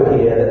flow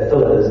here that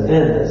Philip is in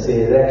that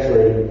says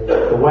actually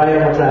the way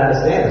in which I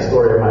understand the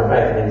story of my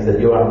faith means that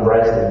you are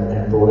embraced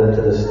and brought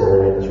into this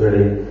story in this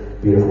really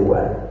beautiful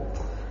way.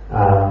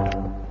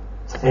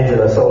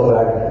 Angela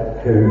Solberg,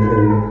 who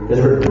has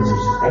written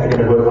some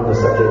academic work on this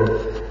subject,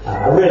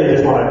 I really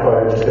just want to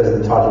quote just because of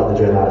the title of the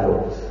journal article.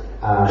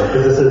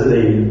 Because this is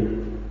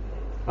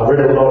I've read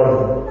a lot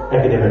of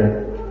academic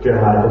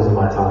journal articles in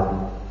my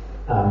time,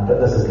 but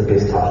this is the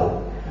best title.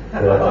 No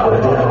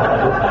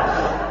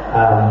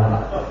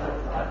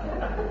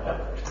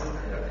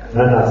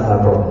nuts, no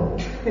problem.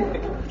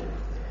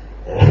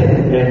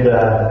 and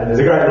there's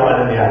a great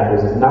line in the article: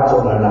 says, "Nuts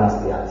or no nuts,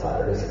 the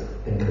outsider is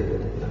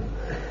included."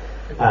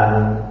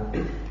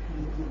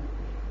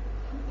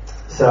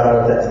 So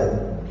that's a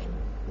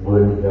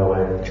word we go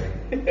away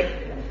and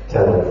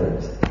tell our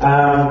friends.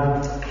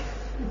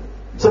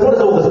 So what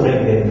does all this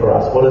mean then for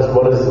us? Why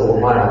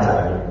am I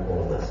telling you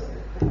all of this?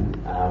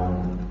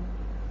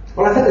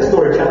 Well, I think the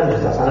story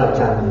challenges us. I know it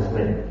challenges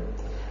me.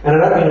 And I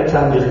don't mean it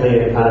challenges me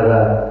in kind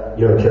of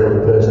you're a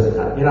terrible person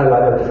kind of, like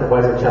there are different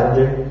ways of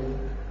challenging.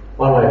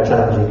 One way of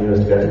challenging you is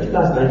to go, did you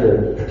guys know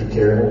you're pretty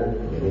terrible?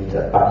 You need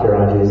to buck your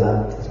ideas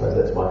up. I suppose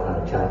that's my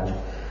kind of challenge.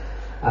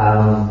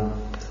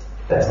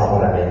 That's not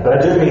what I mean. But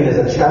I do mean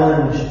there's a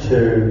challenge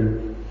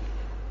to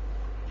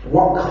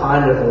what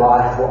kind of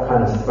life, what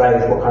kind of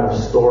faith, what kind of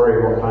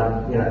story, what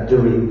kind, do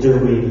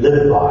we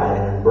live by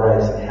and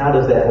embrace, and how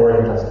does that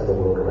orient us to the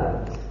world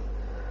around us?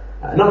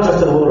 Not just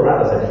to the world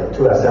around us, actually,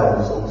 to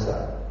ourselves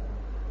also.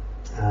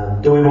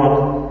 Do we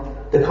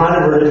want the kind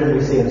of religion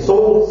we see in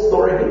Saul's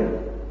story here?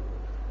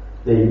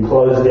 The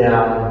close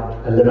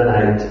down,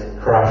 eliminate,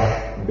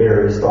 crush,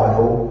 bury,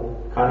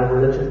 stifle kind of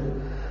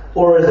religion?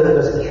 Or is it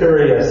this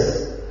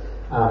curious,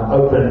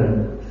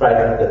 open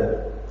faith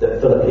that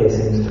Philip here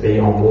seems to be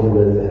on board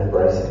with and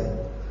embracing?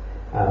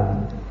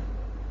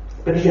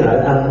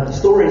 But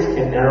stories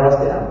can narrow us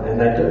down, and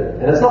they do.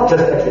 And it's not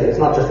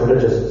just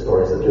religious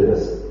stories that do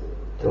this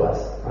to us,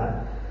 right?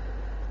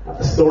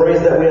 The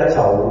stories that we are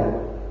told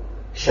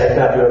shape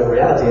our view of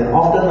reality, and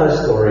often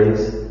those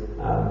stories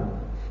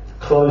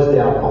close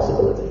down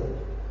possibility.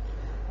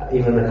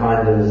 Even the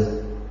kind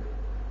of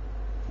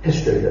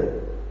history that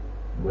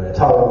we're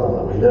told and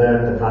that we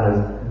learn, the kind of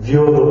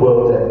view of the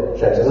world that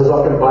shapes us, is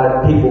often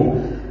by people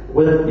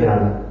with,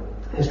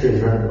 history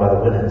is written by the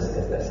winners,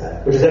 as they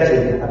say. Which is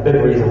actually a big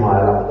reason why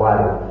I love the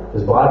Bible,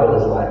 because the Bible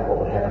is like what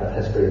would happen if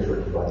history is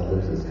written by the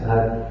losers. And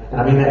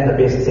I mean that in the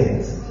best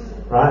sense.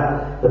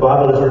 Right? The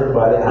Bible is written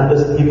by the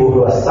people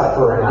who are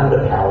suffering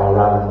under power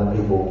rather than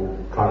the people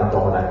trying to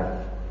dominate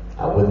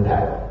with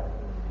power.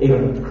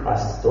 Even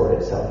Christ's story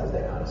itself is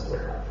that kind of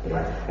story.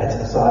 Anyway, that's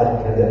an aside,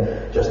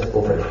 and just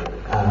for free.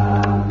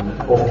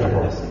 Off to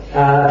policy.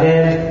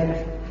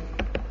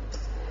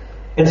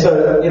 And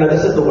so,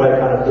 this is the way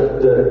kind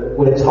of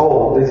we're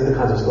told, these are the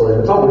kinds of stories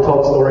we're told. We're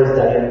told stories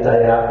day in,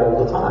 day out,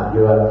 all the time.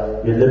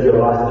 You live your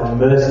life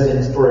immersed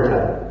in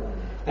storytelling.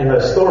 And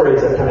those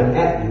stories are coming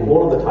at you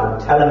all of the time,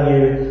 telling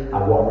you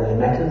what really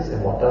matters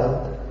and what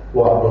doesn't,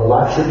 what your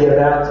life should be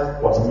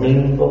about, what's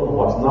meaningful and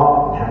what's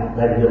not, and how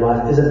maybe your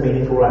life isn't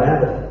meaningful right now,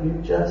 but if you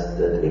just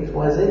did X,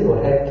 Y, Z,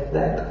 or had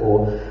that,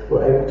 or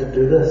were able to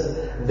do this,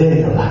 then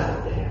your life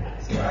will be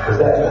amazing, because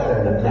that's the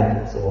thing that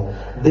matters. Or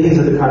these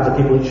are the kinds of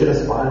people you should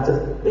aspire to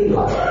be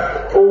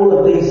like. All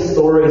of these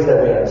stories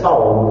that we are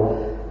told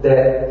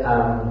that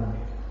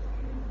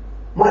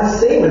might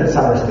seem in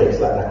some respects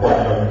like they're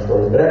quite moving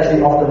stories, but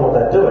actually often what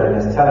they're doing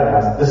is telling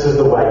us this is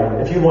the way,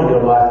 if you want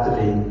your life to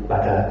be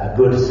like a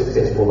good,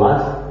 successful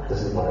life,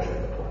 this is what it should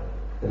look like.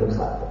 It looks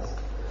like this.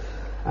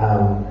 I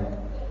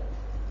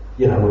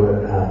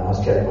was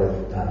chatting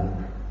with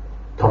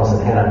Thomas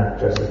and Hannah,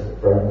 Joseph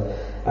Bro,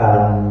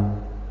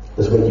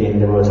 this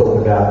weekend, and we were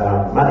talking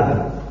about money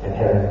and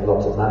having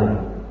lots of money,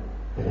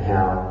 and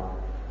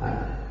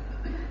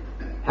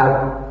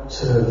how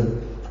sort of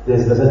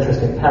there's this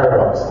interesting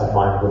paradox I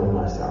find within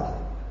myself,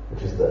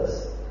 which is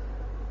this.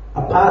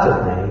 A part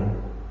of me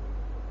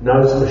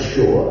knows for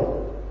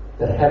sure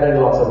that having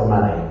lots of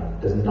money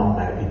does not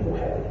make people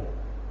happy.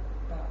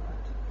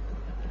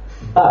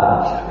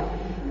 But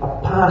a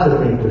part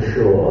of me for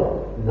sure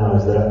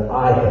knows that if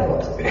I have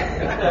lots of money,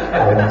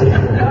 I would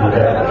definitely be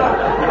happy.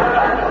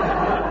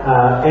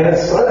 And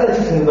it's so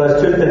interesting that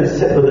those two things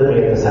sit within me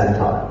at the same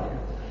time.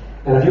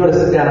 And if you were to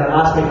sit down and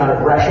ask me kind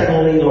of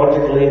rationally,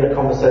 logically in a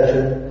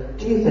conversation,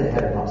 do you think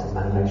having lots of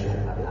money makes you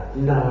happy? I'd be like,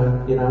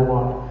 no, you know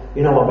what?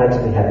 You know what makes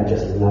me happy?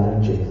 Just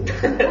loving Jesus.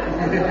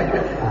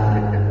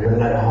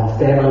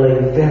 Family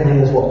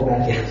is what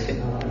matters.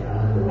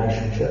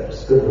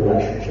 Relationships, good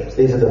relationships.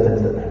 These are the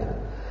things that matter.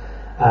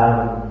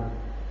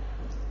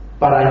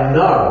 But I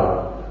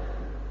know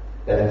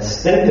that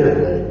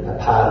instinctively a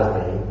part of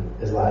me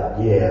is like,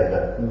 yeah,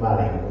 but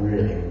money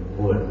really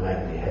would make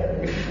me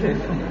happy.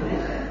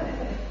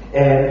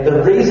 And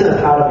the reason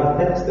a part of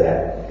me thinks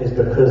that is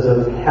because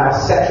of how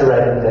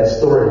saturated in that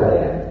story I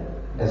am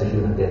as a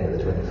human being in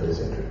the 21st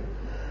century.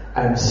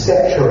 I'm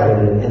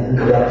saturated in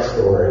that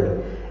story.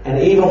 And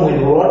even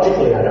when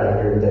logically I don't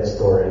agree with that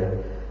story,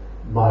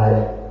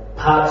 my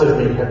parts of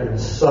me have been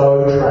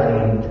so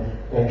trained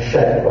and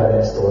shaped by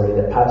that story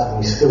that parts of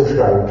me still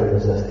struggle to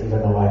resist, even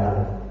though I kind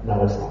of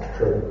know it's not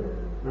true.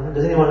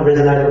 Does anyone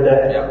resonate with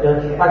that? Yep.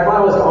 Like if I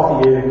was to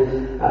offer you,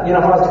 if I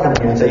was to come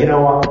here and say, you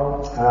know what,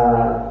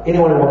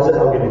 anyone who wants it,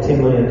 I'll give you $10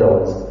 million,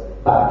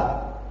 but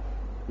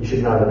you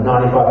should know that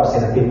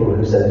 95% of people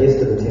who say yes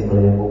to the $10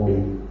 million will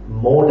be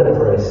more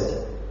depressed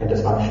and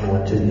dysfunctional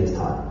in 2 years'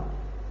 time.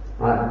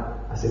 Right?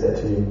 I said that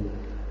to you.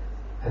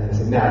 And then I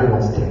said, now who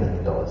wants $10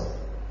 million?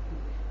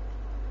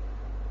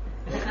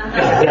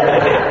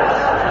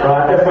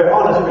 Right? If we're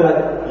honest, we'll be like,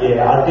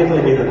 yeah, I'd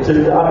definitely be the 3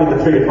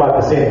 to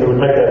 5% who would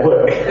make that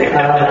work.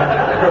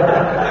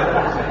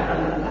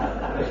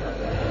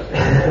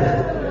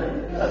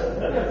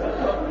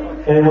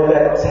 And what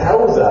that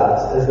tells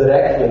us is that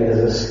actually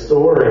there's a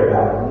story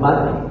about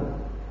money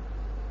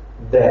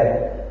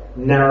that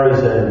narrows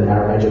in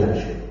our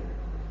imagination.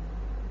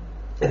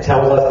 It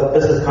tells us that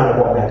this is kind of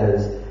what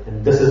matters,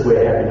 and this is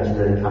where happiness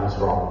really comes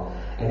from.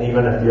 And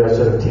even if you're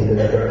sort of tempted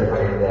to think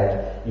differently than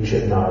that, you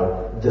should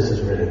know this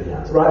is really the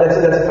answer. Right?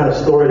 That's the kind of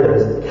story that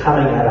is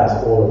coming at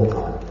us all of the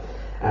time.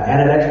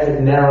 And it actually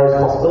narrows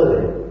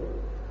possibility.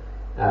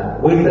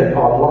 We think,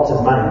 lots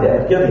of money, that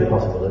would give me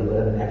possibility,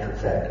 but in actual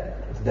fact,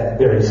 it's that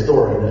very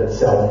story that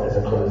itself is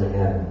a closing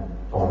in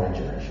of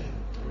imagination.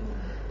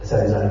 So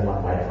there's only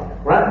one way from it,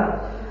 right?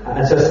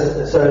 And so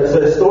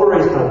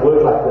stories kind of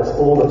work like this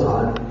all the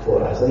time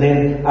for us. And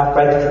then our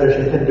faith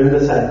tradition can do the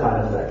same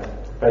kind of thing.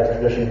 Faith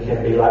tradition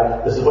can be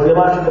like, this is what your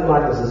life should look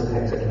like, this is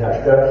exactly how it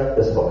should go,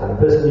 this is what kind of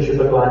person you should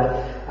look like,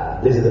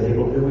 these are the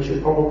people who we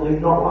should probably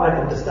not like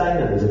and disdain,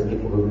 and these are the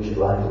people who we should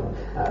like and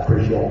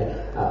appreciate.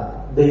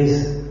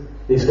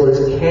 These stories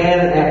can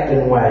act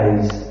in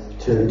ways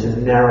to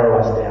narrow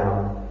us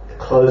down, to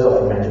close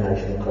off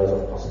imagination and close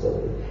off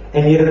possibility.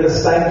 And yet at the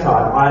same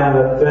time, I am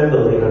a firm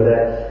believer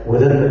that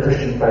within the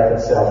Christian faith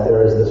itself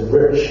there is this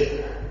rich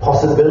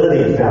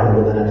possibility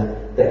found within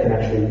it that can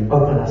actually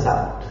open us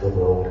up to the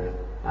world,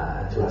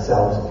 to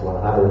ourselves and to one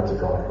another and to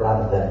God,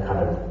 rather than kind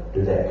of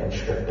do that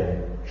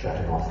constricting,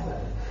 shutting off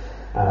thing.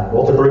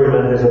 Walter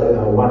Brueggemann, who's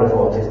a wonderful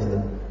Old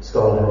Testament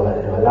scholar who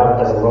I love,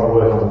 does a lot of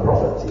work on the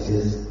prophets. He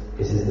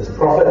says the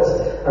prophets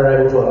are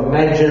able to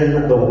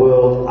imagine the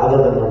world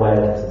other than the way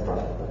it is in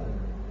front of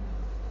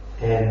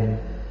them.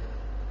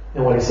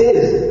 And what he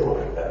says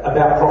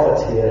about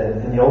prophets here,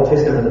 in the Old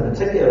Testament in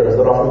particular, is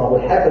that often what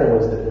would happen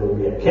was that there would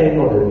be a king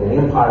or there would be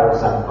an empire of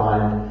some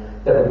kind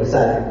that would be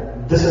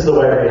saying, this is the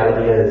way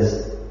reality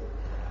is,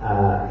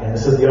 and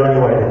this is the only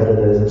way that it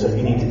is, and so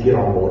you need to get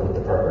on board with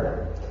the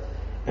program.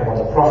 And what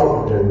the prophet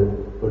would do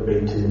would be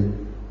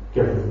to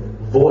give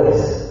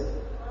voice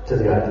to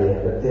the idea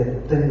that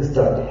things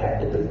don't have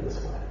to be this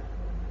way.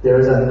 There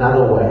is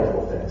another way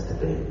for things to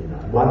be,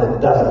 one that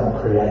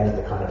doesn't create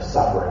the kind of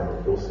suffering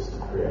that your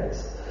system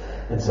creates.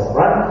 And so on,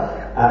 right?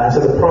 And so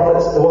the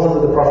prophets, it wasn't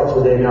that the prophets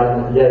were there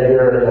going, yeah,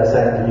 verily I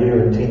say unto you,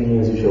 in 10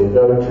 years you shall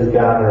go to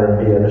Ghana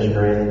and be a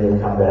missionary, and then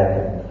you'll come back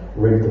and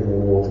read the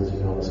war waters,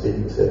 on the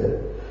speaking circuit.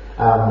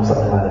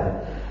 Something like that.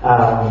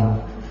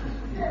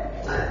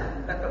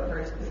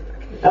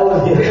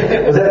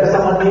 Was that for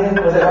someone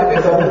here? Was that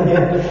for someone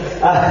here?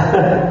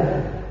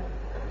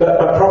 But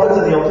prophets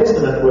in the Old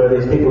Testament were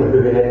these people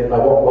who had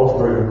what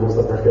Walter Brueggemann calls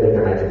the prophetic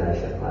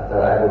imagination. Right? They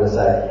were able to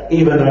say,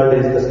 even though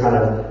there's this kind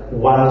of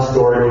one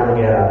story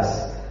coming at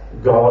us,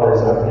 God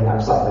is opening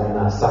up something in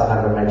us, some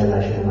kind of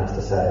imagination in us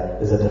to say,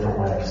 there's a different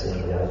way of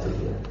seeing reality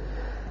here.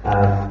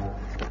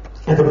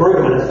 And for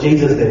Brueggemann, it's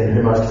Jesus then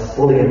who most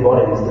fully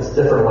embodies this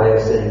different way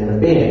of seeing human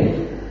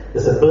being.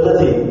 This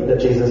ability that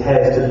Jesus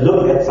has to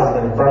look at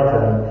something in front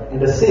of him and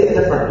to see it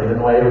differently than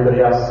the way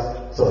everybody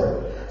else saw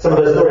it. Some of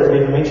those stories we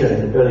even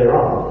mentioned earlier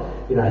on.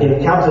 He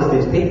encounters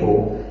these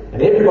people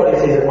and everybody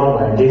sees it one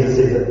way and Jesus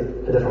sees it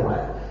a different way.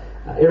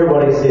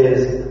 Everybody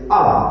says,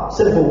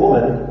 sinful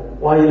woman,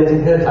 why are you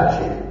letting her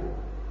touch you?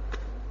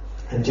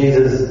 And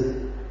Jesus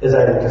is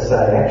able to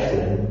say,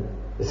 actually,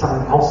 there's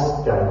something else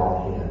going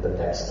on here than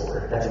that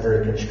story. That's a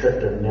very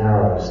constricted,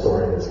 narrow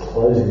story that's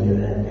closing you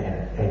in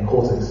and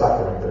causing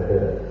suffering for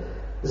her.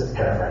 This is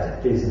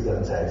paraphrasing. Jesus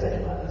doesn't say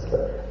exactly like this,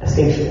 but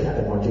essentially I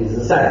think what Jesus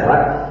is saying,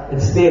 right?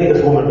 Instead,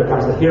 this woman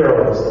becomes the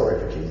hero of the story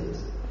for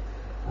Jesus.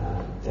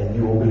 And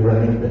you will be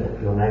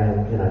remembered. Your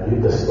name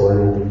will, this story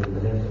will be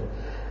remembered.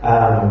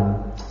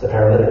 The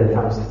paralytic who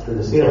comes through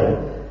the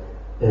ceiling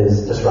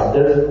is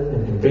disruptive,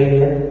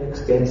 inconvenient,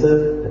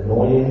 expensive,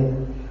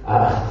 annoying,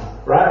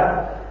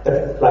 right?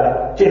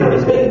 Like,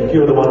 generally speaking, if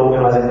you were the one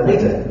organising the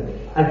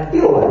meeting, I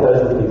feel like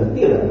those would be the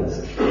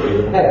feelings you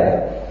would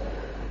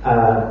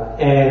have.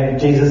 And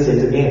Jesus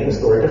sees again the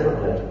story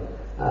differently.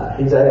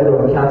 He's able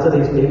to encounter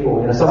these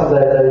people. Some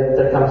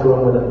they come to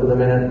him with a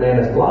man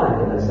is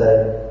blind, and they say,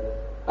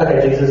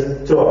 "Okay,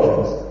 Jesus, two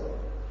options."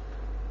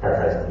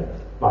 Paraphrasing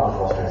Michael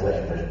Frost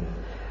translation version.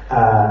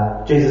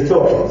 Jesus, two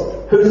options.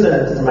 Whose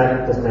sin to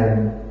make this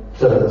man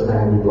so that this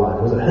man will be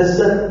blind? Was it his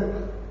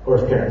sin or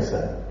his parents'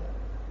 sin?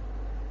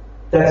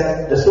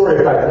 That's the story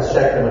of faith has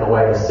shaped them in a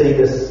way to see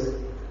this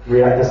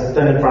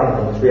thing in front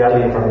of them, this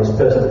reality in front of this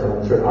person in front of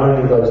them through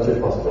only those two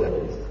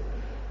possibilities.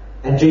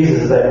 And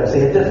Jesus is able to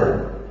see a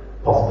different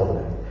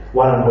possibility,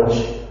 one in which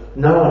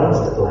no one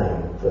was to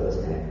blame for this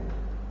man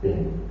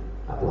being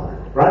blind,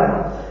 right?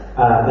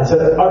 And so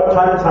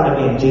time and time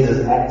again,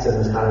 Jesus acts in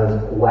this kind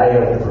of way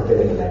of the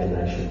prophetic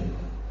imagination.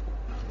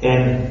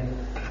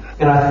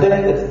 And I think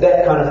it's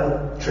that kind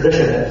of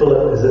tradition that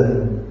Philip is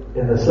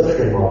in the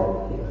slipstream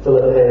of.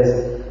 Philip has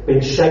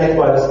been shaped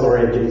by the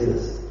story of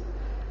Jesus.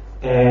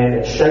 And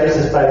it shapes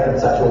his faith in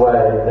such a way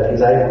that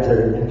he's able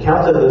to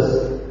encounter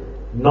this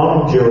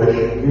non-Jewish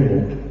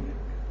eunuch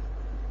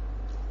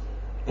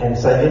and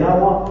say, you know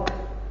what?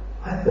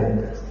 I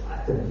think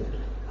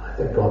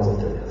God's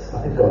into this.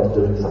 I think God's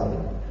doing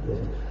something.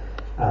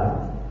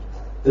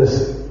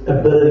 This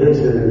ability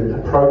to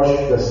approach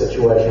the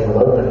situation with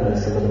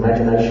openness and with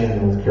imagination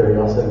and with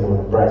curiosity and with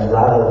embrace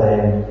rather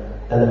than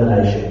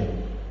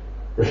elimination,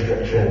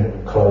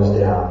 restriction, close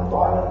down,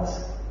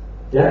 violence.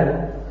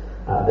 Yeah?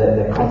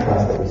 That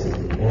contrast that we see.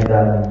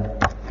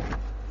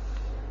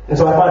 And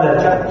so I find that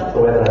a challenge, the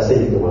way that I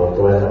see the world,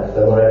 the way that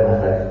my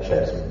faith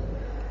shapes me.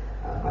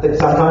 I think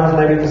sometimes,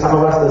 maybe for some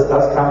of us, this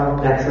does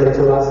come naturally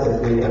to us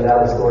as we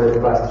allow the story of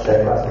Christ to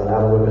shape us and allow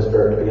the work of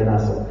Spirit to be in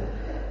us, and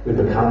we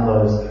become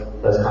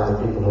those kinds of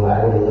people who are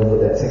able to live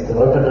with that sense of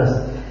openness.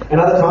 And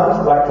other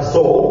times, like for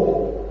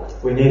Saul,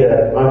 we need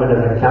a moment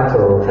of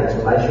encounter or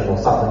transformation or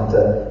something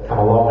to come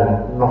along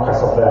and knock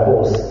us off our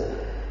horse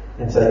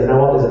and say, you know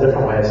what, there's a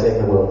different way of seeing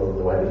the world than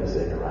the way that you're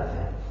seeing it right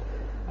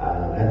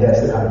now. And that's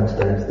the kind of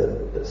experience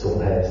that Saul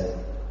has.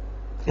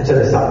 And so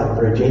there's something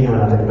very genuine,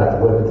 I think, about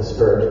the work of the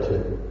Spirit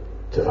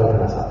to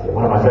open us up here.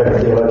 One of my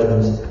favourite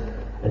theologians,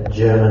 a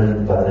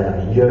German by the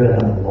name of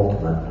Jürgen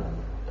Moltmann,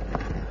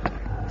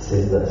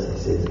 says this. He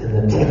says, in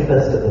the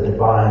tempest of the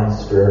divine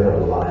spirit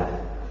of life,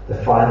 the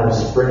final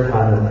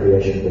springtime of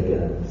creation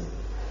begins.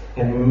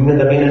 And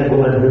the men and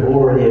women who've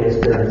already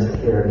experienced it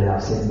here and now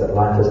sense that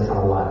life has come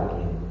alive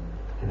again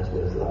and is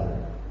worth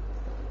loving.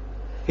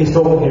 He's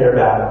talking here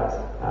about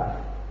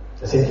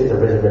essentially the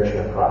resurrection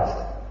of Christ.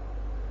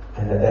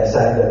 And that's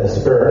saying that the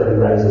Spirit who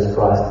raises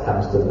Christ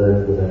comes to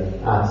live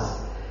within us.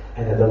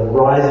 And that the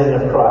rising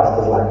of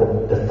Christ is like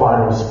the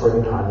final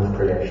springtime of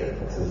creation.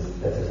 That's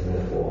his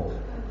metaphor.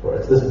 Or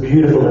it's this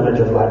beautiful image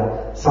of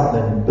like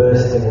something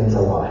bursting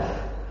into life.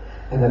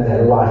 And then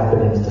that life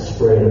begins to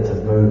spread and to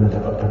move and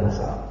to open us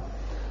up.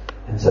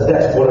 And so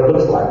that's what it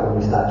looks like when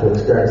we start to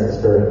experience the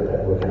Spirit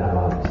at work in our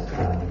lives.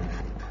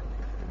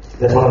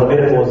 That's one of the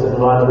metaphors in the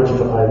line of which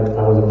I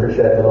always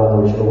appreciate the line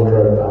of which the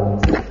wardrobe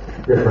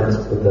reference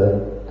with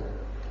the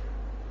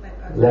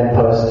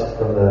lamppost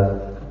from the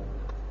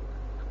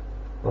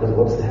how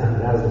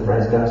does the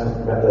phrase go?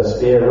 Something about the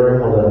spare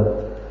room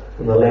or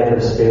from the land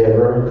of spare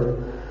room.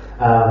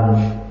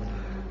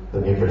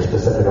 Don't get very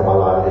specific on my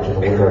line of which the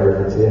wardrobe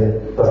reference here.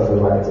 Doesn't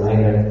look like it's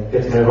landing.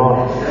 Let's move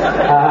on.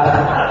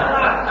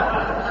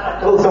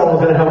 I thought someone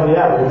was going to help me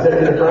out with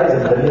exactly the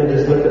phrasing, but he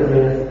just looked at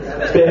me.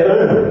 Spare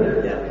room.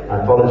 I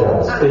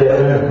apologise. Spare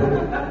room.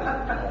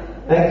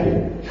 Thank you.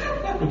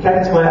 You came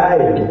to my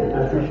aid.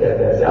 I appreciate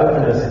that. The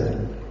openness and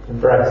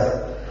embrace.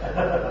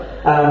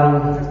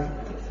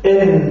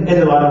 In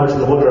the line of which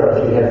the wardrobe,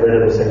 if you have read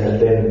it or seen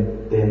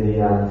it, then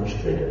you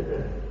should read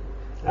it.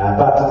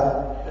 But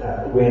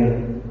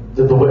when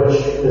the witch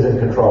is in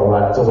control,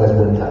 right, it's always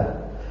winter.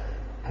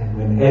 And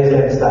when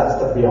Aslan starts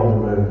to be on the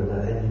move,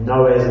 and you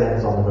know Aslan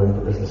is on the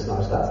move because the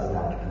snow starts to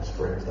melt and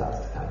spring starts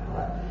to come,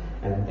 right?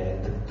 And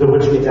the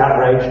witch gets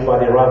outraged by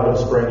the arrival of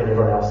spring, and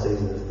everyone else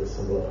sees it as the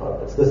symbol of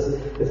hope.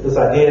 It's this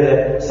idea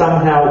that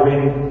somehow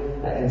when,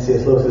 and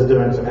C.S. Lewis is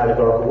doing some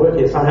allegorical work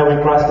here, somehow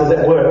when Christ is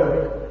at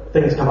work,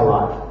 things come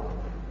alive.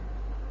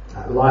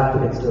 Life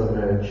begins to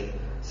emerge.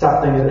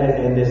 Something,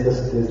 and there's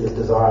this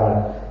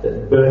desire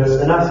that burns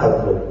in us,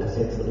 hopefully, to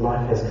sense that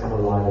life has come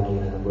alive again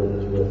and the world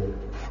is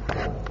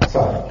worth.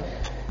 So,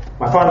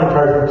 my final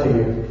encouragement to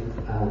you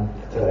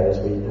today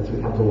as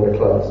we come toward a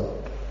close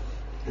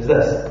is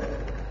this.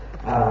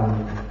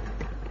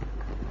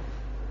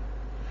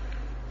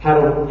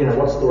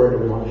 What story do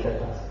we want to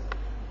shape us?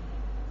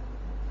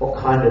 What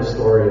kind of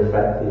story of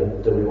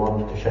faith do we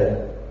want to shape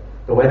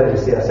the way that we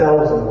see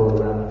ourselves and the world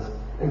around us.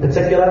 In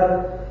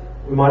particular,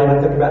 we might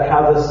even think about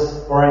how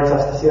this orients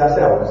us to see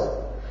ourselves.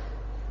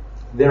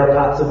 There are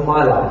parts of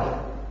my life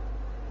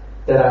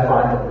that I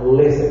find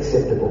less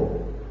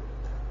acceptable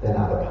than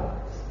other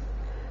parts.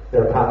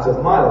 There are parts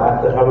of my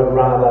life that I would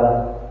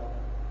rather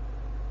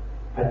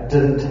I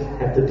didn't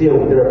have to deal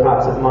with. There are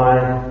parts of my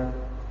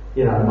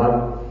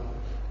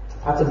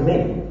parts of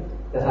me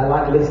that I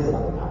like less than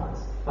other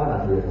parts. I don't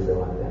know if you ever feel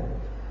like that.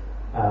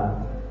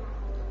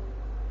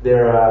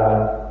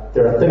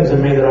 There are things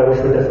in me that I wish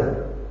were different.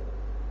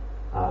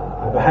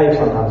 I behave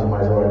sometimes in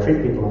ways, or I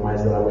treat people in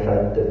ways that I wish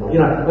I did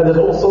not. But there's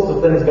all sorts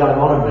of things going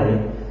on in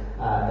me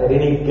at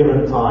any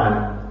given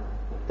time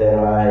that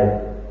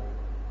I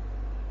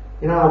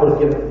would have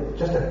given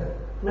just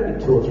maybe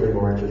 2 or 3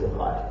 more inches of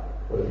height.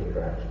 Would have been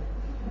great.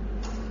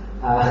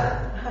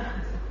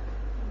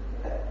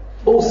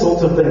 All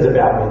sorts of things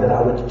about me that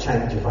I would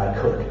change if I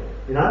could.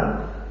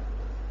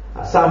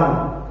 Some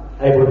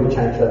able to be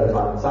changed over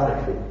time, some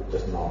actually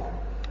just not.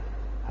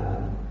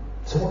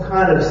 So what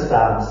kind of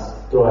stance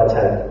do I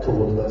take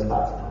towards those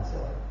parts of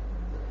myself?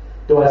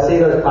 Do I see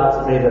those parts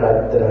of me that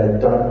I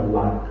don't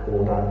like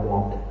or don't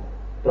want?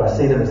 Do I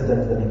see them as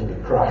things that need to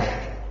be crushed,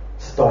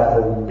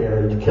 stifled,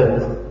 buried,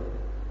 killed?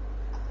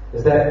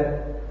 Is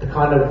that the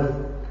kind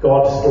of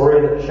God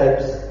story that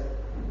shapes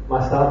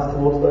my stance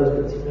towards those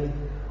bits of me?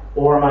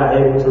 Or am I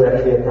able to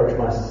actually approach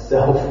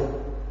myself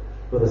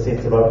with a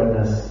sense of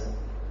openness,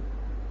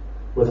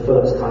 with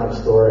Philip's kind of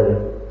story,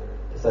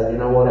 to say,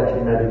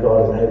 actually maybe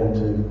God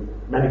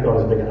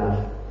is big enough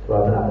to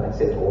open up and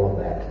accept all of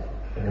that,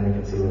 and then we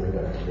can see where we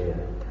go from there.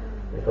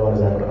 If God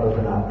is able to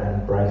open up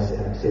and embrace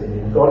and accept me,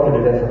 if God can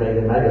do that for me,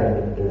 then maybe I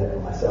can do that for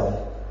myself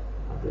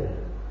up there.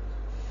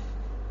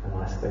 A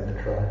nice thing to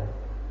try.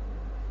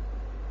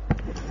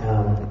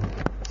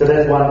 So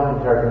that's one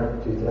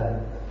encouragement to you today.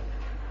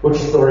 Which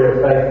story of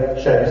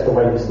faith shapes the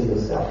way you see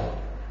yourself?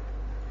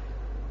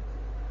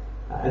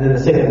 And then the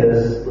second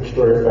is, which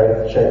story of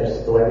faith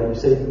shapes the way that you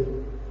see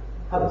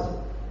others,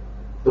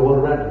 the world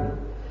around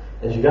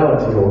you? As you go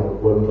into your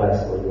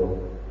workplace or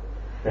your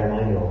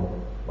family or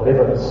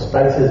whatever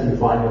spaces you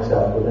find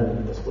yourself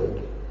within this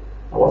week,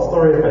 what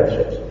story of faith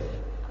shapes you?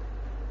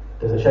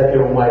 Does it shape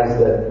you in ways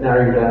that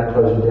narrow you down,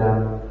 close you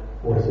down,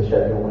 or does it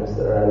shape you in ways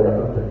that are able to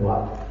open you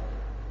up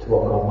to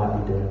what God might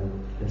be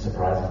doing in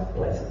surprising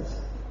places?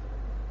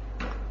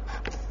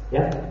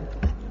 Yeah?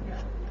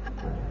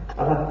 Okay.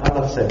 I'd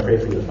love to say a prayer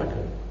for you if I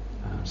could.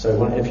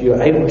 So if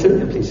you're able to,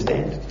 then please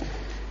stand.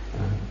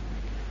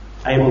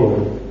 Able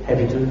or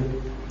happy to.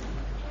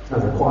 No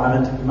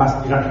requirement.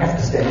 You don't have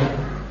to stand.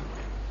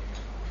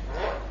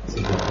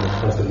 Seems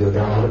like most of you are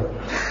going with it.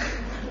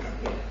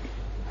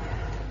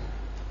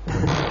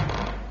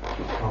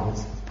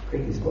 It's a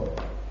creaky spot.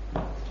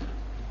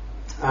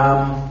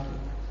 I'd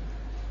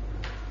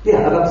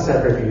love to say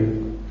a prayer for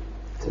you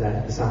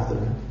today, this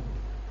afternoon.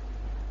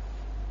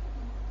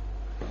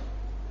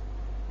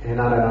 And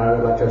I don't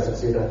know, like Joseph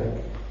said, I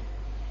think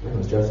it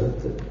was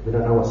Joseph, that we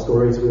don't know what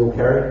stories we all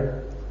carry,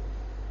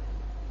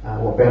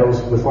 what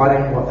battles we're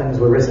fighting, what things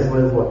we're wrestling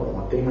with,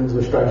 what demons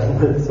we're struggling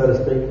with, so to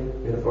speak,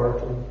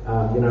 metaphorically.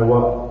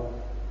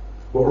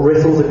 What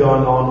wrestles are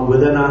going on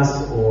within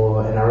us,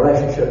 or in our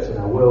relationships, in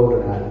our world,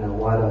 in our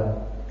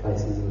wider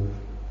places of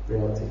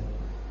reality.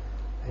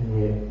 And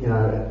yet,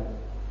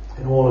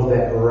 in all of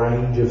that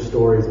range of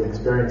stories and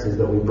experiences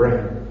that we bring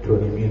to a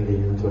community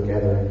and to a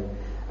gathering,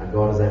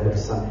 God is able to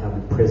somehow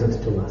be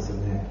present to us in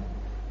that,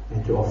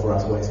 and to offer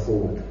us ways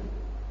forward,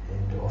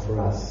 and to offer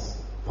us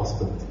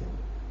possibility.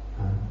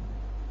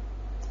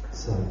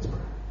 So let's pray.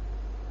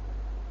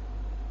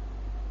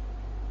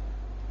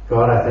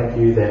 God, I thank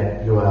you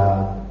that you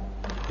are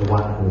the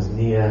one who is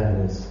near,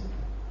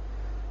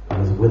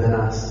 who is within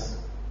us,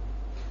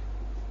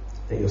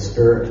 that your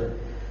Spirit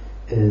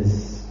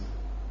is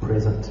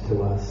present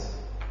to us,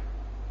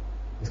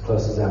 as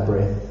close as our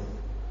breath.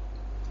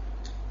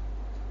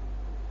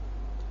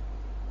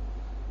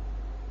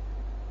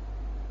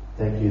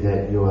 Thank you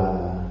that you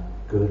are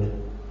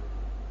good,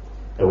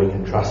 that we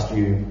can trust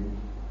you,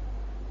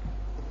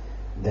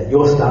 that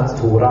your stance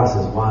toward us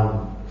is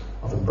one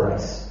of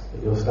embrace,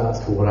 that your stance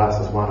toward us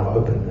is one of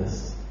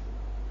openness.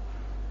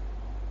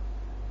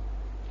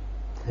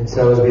 And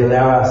so as we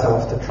allow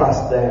ourselves to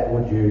trust that,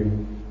 would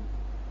you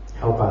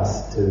help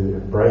us to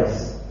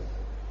embrace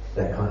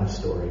that kind of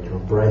story, to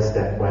embrace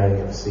that way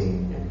of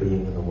seeing and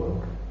being in the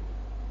world.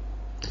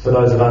 For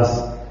those of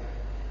us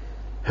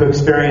who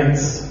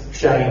experience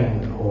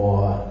shame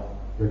or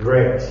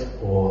regret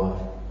or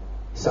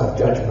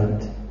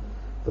self-judgment,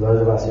 for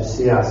those of us who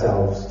see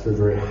ourselves through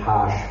very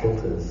harsh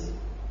filters,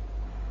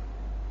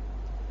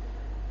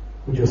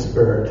 would your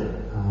Spirit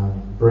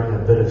bring a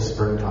bit of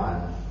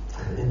springtime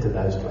into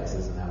those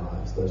places in our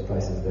lives, those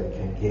places that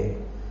can get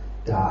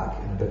dark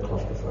and a bit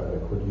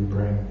claustrophobic? Would you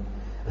bring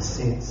a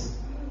sense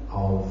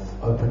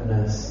of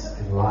openness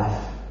and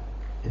life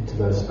into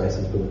those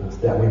spaces within us,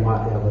 that we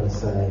might be able to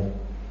say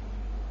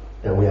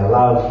that we are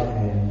loved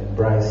and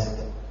embraced,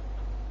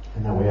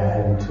 and that we are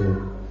able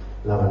to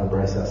love and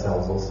embrace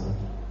ourselves also.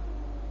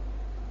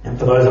 And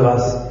for those of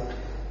us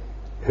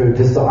who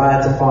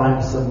desire to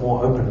find some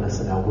more openness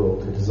in our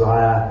world, who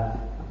desire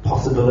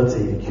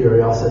possibility,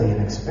 curiosity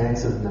and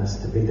expansiveness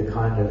to be the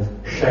kind of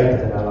shape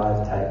that our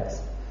life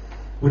takes.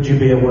 Would you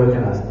be at work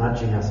in us,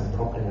 nudging us and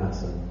prompting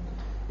us, and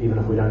even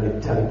if we don't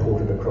get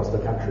teleported across the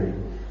country,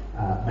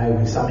 may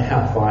we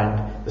somehow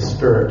find the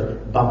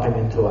Spirit bumping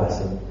into us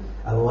and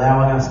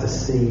allowing us to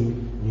see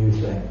new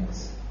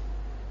things,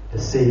 to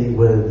see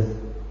with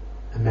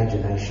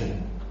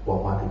imagination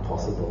what might be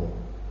possible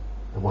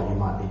and what you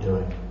might be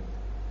doing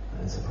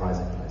in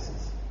surprising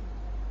places.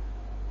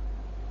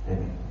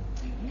 Amen.